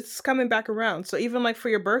 it's coming back around. So even like for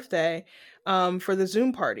your birthday, for the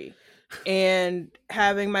Zoom party, and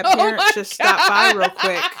having my Oh parents my just stop by god. real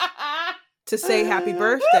quick to say happy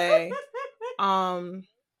birthday, um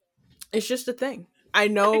it's just a thing. I I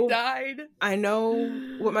know died. I know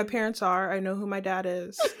what my parents are. I know who my dad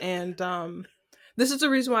is, and this is the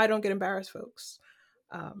reason why I don't get embarrassed, folks.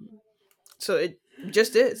 Um so it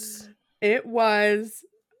just is. It was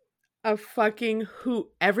a fucking hoot.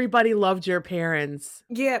 Everybody loved your parents.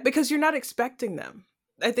 Yeah, because you're not expecting them.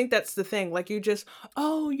 I think that's the thing. Like, you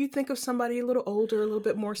think of somebody a little older, a little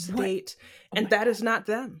bit more What? sedate, Oh and my that god. is not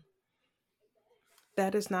them.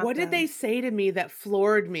 That is not What did they them. say to me that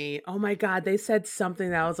floored me? Oh my god, they said something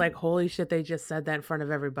that I was like, holy shit, they just said that in front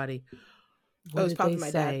of everybody. It What was did they probably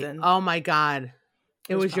my dad say? then. Oh my god.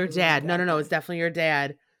 It It was was your probably my dad. No, no, dad no, it's then. definitely your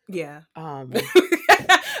dad. Yeah. Um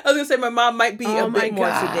I was gonna say my mom might be a oh my bit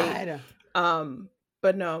more sedate. god.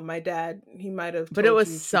 But no, my dad, he might have But it told was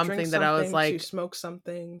you to drink something that I was something, to like, smoke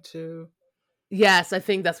something, to yes, I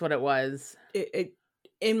think that's what it was. it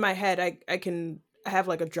in my head. I have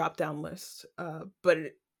like a drop down list. But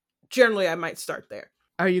generally I might start there.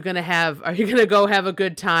 Are you gonna go have a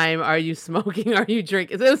good time? Are you smoking? Are you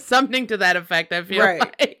drinking? There's something to that effect, I feel Right.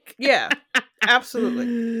 like. Yeah. Absolutely.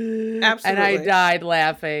 And I Absolutely. died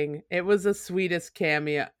laughing. It was the sweetest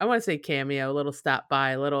cameo. I want to say cameo, a little stop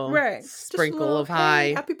by, a little Right. Just a sprinkle little, of hey,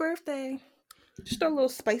 high. happy birthday. Just a little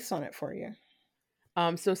spice on it for you.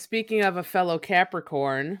 So speaking of a fellow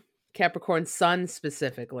Capricorn, Capricorn sun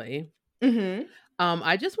specifically, Mm-hmm.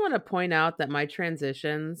 I just want to point out that my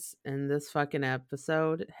transitions in this fucking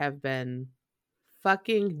episode have been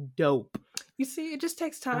fucking dope. You see, it just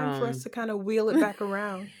takes time for us Um to kind of wheel it back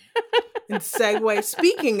around and segue.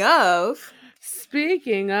 Speaking of,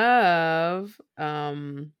 Speaking of,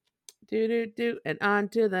 do do do, and on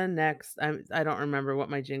to the next. I don't remember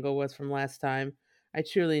what my jingle was from last time. I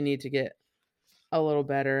truly need to get a little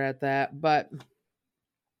better at that. But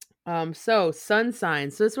so sun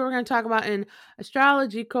signs. So this is what we're gonna talk about in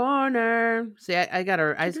astrology corner. See, I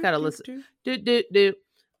just gotta listen. Do do do.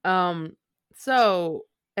 Um, so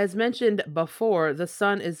as mentioned before, the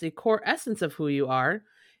sun is the core essence of who you are.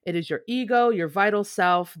 It is your ego, your vital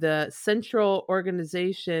self, the central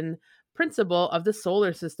organization principle of the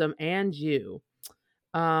solar system, and you.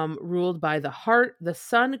 Ruled by the heart, the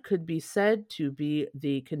sun could be said to be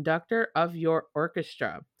the conductor of your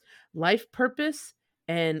orchestra. Life purpose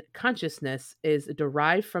and consciousness is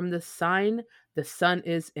derived from the sign the sun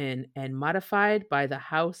is in and modified by the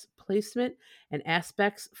house placement and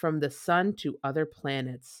aspects from the sun to other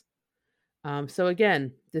planets. So,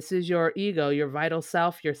 again, this is your ego, your vital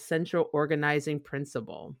self, your central organizing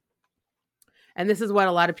principle. And this is what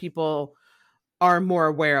a lot of people are more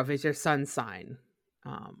aware of is your sun sign.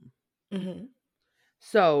 Um, mm-hmm.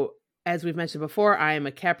 So, as we've mentioned before, I am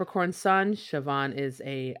a Capricorn sun. Siobhan is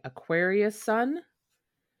a Aquarius sun.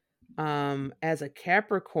 As a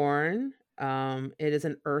Capricorn, it is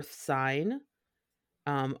an earth sign.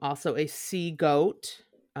 Also a sea goat.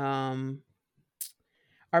 The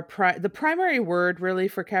primary word really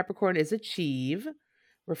for Capricorn is achieve.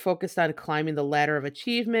 We're focused on climbing the ladder of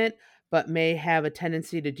achievement, but may have a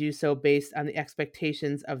tendency to do so based on the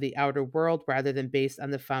expectations of the outer world rather than based on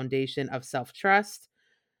the foundation of self trust.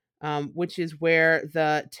 Which is where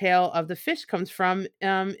the tail of the fish comes from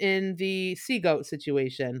in the sea goat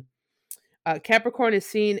situation. Capricorn is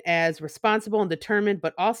seen as responsible and determined,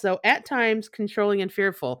 but also at times controlling and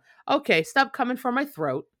fearful. Okay, stop coming for my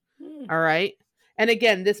throat. Mm. All right. And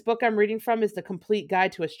again, this book I'm reading from is The Complete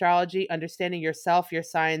Guide to Astrology Understanding Yourself, Your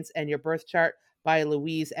Signs, and Your Birth Chart by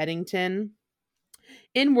Louise Eddington.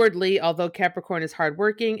 Inwardly, although Capricorn is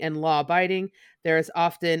hardworking and law abiding, there is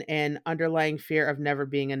often an underlying fear of never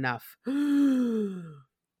being enough.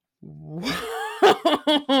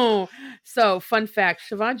 So, fun fact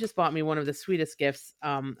Siobhan just bought me one of the sweetest gifts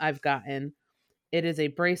I've gotten. It is a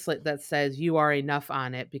bracelet that says "You are enough"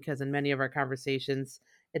 on it because in many of our conversations,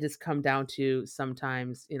 it has come down to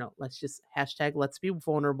sometimes, let's just hashtag let's be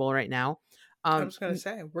vulnerable right now. I was going to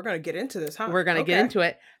say, we're going to get into this, huh? We're going to get Okay. into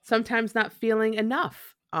it. Sometimes not feeling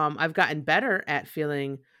enough. I've gotten better at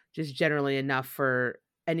feeling just generally enough for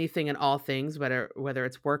anything and all things, whether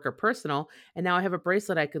it's work or personal. And now I have a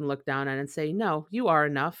bracelet I can look down on and say, no, you are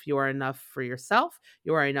enough. You are enough for yourself.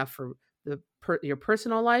 You are enough for your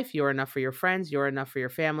personal life. You are enough for your friends. You are enough for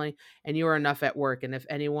your family, and you are enough at work. And if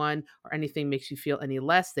anyone or anything makes you feel any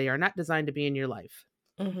less, they are not designed to be in your life.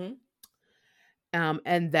 Mm-hmm.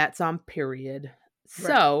 And that's on period. Right.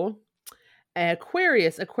 So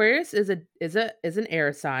Aquarius is an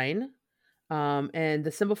air sign. And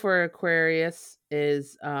the symbol for Aquarius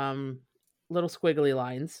is little squiggly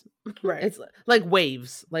lines. Right. It's like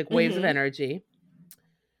waves of Mm-hmm. energy.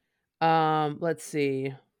 Let's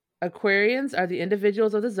see. Aquarians are the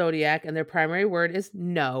individuals of the zodiac, and their primary word is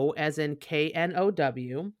know, as in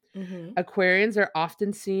KNOW. Mm-hmm. Aquarians are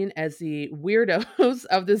often seen as the weirdos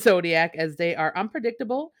of the zodiac, as they are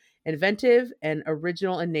unpredictable, inventive, and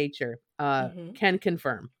original in nature. Mm-hmm. Can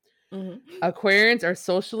confirm. Mm-hmm. Aquarians are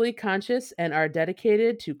socially conscious and are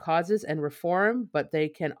dedicated to causes and reform, but they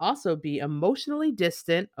can also be emotionally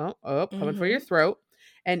distant, coming for your throat,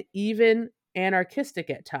 and even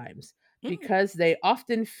anarchistic at times, because they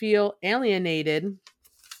often feel alienated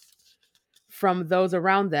from those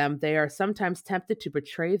around them. They are sometimes tempted to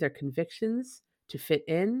betray their convictions to fit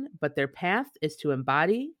in, but their path is to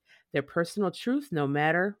embody their personal truth no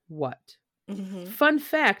matter what. Mm-hmm. Fun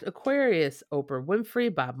fact: Aquarius, Oprah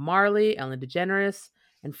Winfrey, Bob Marley, Ellen DeGeneres,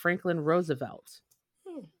 and Franklin Roosevelt.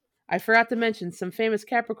 I forgot to mention some famous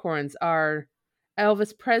Capricorns are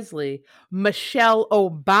Elvis Presley, Michelle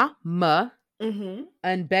Obama, Mm-hmm.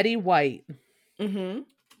 and Betty White. Mm-hmm.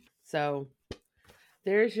 So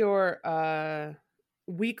there's your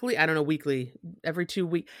weekly, I don't know, weekly, every 2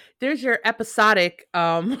 weeks. There's your episodic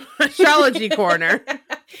astrology corner.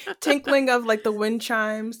 Tinkling of like the wind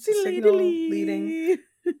chimes to signal leading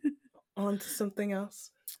on to something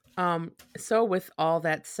else. So with all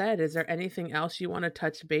that said, is there anything else you want to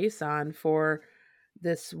touch base on for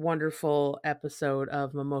this wonderful episode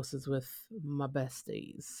of Mimosas with My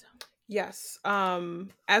Besties? Yes.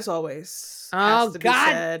 As always. Oh, has to God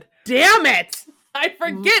be said. Damn it! I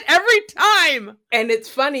forget every time. And it's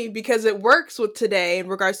funny because it works with today in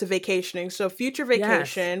regards to vacationing. So future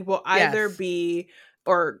vacation will either be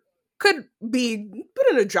or could be put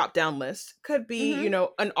in a drop down list. Could be, an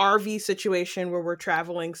RV situation where we're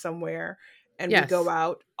traveling somewhere and we go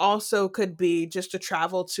out. Also could be just to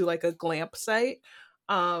travel to like a glamp site.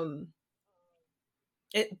 But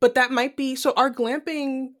that might be, so our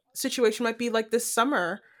glamping situation might be like this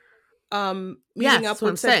summer. Meeting up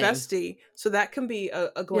with said bestie, so that can be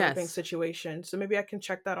a glamping situation. So maybe I can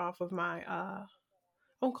check that off of my I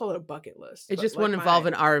won't call it a bucket list. It just won't involve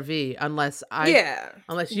an RV unless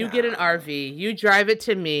you get an RV, you drive it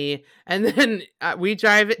to me, and then we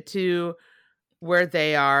drive it to where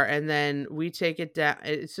they are, and then we take it down.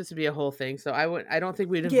 It's just to be a whole thing. So I don't think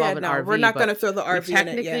we'd involve an RV. We're not going to throw the RV in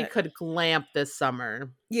it yet. Technically could glamp this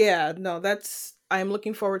summer. Yeah, no, I'm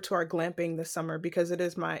looking forward to our glamping this summer because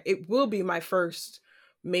it will be my first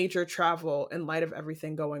major travel in light of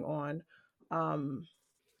everything going on.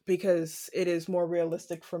 Because it is more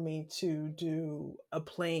realistic for me to do a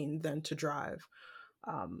plane than to drive.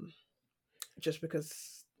 Just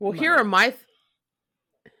because. Well, here are my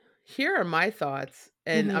thoughts,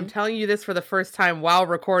 and I'm telling you this for the first time while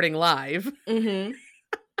recording live. Mm-hmm.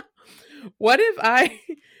 What if I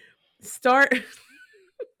start?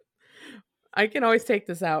 I can always take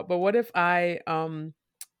this out, but what if I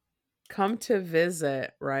come to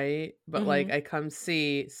visit, right? But like I come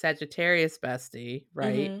see Sagittarius bestie,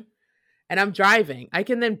 right? And I'm driving. I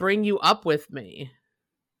can then bring you up with me.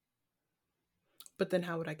 But then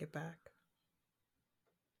how would I get back?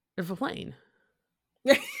 If a plane.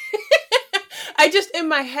 I just, in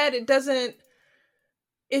my head,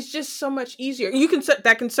 it's just so much easier.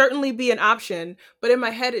 That can certainly be an option, but in my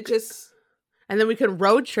head it just. And then we can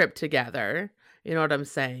road trip together. You know what I'm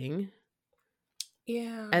saying?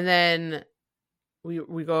 Yeah. And then we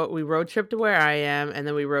road trip to where I am, and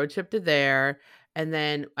then we road trip to there, and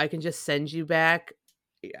then I can just send you back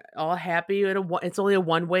all happy. It's only a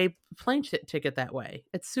one-way plane ticket that way.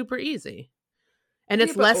 It's super easy. And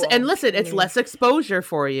it's less, and listen, it's less exposure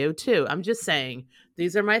for you too. I'm just saying,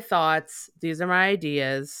 these are my thoughts. These are my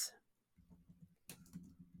ideas.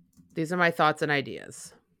 These are my thoughts and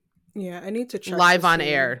ideas. Yeah, I need to check live on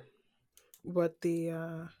air. What the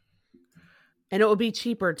and it will be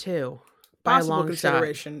cheaper too. By possible a long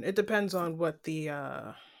consideration. shot. It depends on what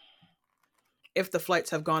the if the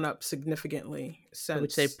flights have gone up significantly since,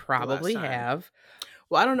 which they probably have.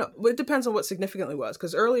 Well, I don't know. It depends on what significantly was,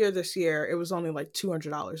 because earlier this year it was only like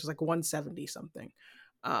 $200. It's like 170 something.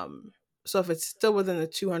 So if it's still within the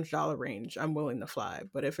 $200 range, I'm willing to fly.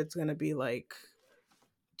 But if it's gonna be like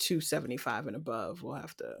 275 and above, we'll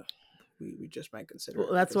have to. We just might consider Well,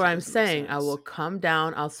 it that's because what it I'm doesn't make saying. I will sense come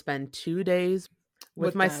down. I'll spend 2 days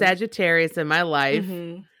with my them. Sagittarius in my life.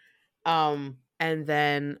 Mhm. And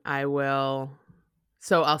then I will.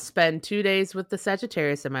 So I'll spend 2 days with the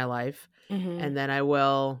Sagittarius in my life, Mhm. and then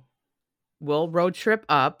we'll road trip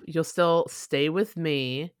up. You'll still stay with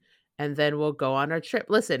me, and then we'll go on our trip.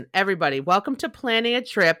 Listen, everybody, welcome to planning a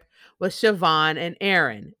trip with Siobhan and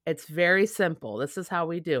Aaron. It's very simple. This is how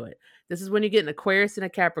we do it. This is when you get an Aquarius and a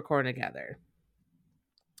Capricorn together.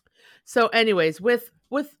 So, anyways, with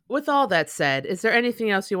all that said, is there anything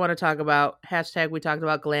else you want to talk about? Hashtag, we talked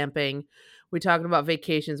about glamping. We talked about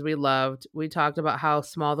vacations we loved. We talked about how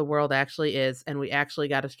small the world actually is, and we actually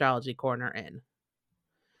got Astrology Corner in.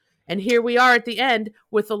 And here we are at the end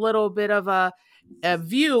with a little bit of a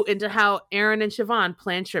view into how Aaron and Siobhan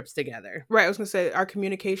plan trips together. Right, I was gonna say our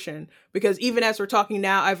communication, because even as we're talking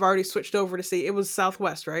now, I've already switched over to see. It was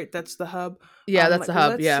Southwest, right? That's the hub. Yeah, that's like, the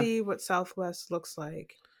hub. let's Yeah, see what Southwest looks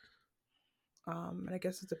like. And I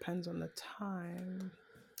guess it depends on the time.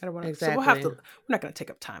 I don't want to. exactly. So we'll have to. We're not going to take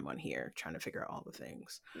up time on here trying to figure out all the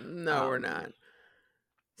things. No, we're not.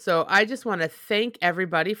 So I just want to thank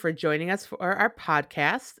everybody for joining us for our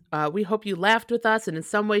podcast. We hope you laughed with us and in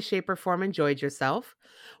some way, shape, or form enjoyed yourself.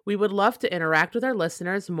 We would love to interact with our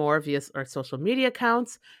listeners more via our social media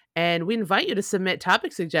accounts, and we invite you to submit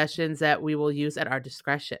topic suggestions that we will use at our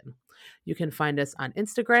discretion. You can find us on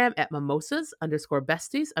Instagram at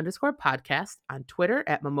mimosas_besties_podcast, on Twitter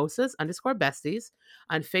at mimosas_besties.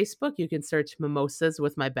 On Facebook, you can search Mimosas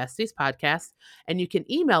with My Besties podcast, and you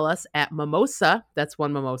can email us at mimosa, that's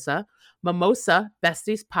one mimosa,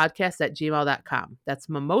 mimosabestiespodcast@gmail.com. That's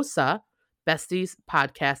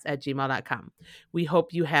mimosabestiespodcast@gmail.com. We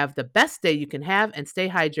hope you have the best day you can have and stay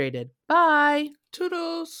hydrated. Bye.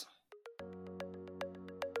 Toodles.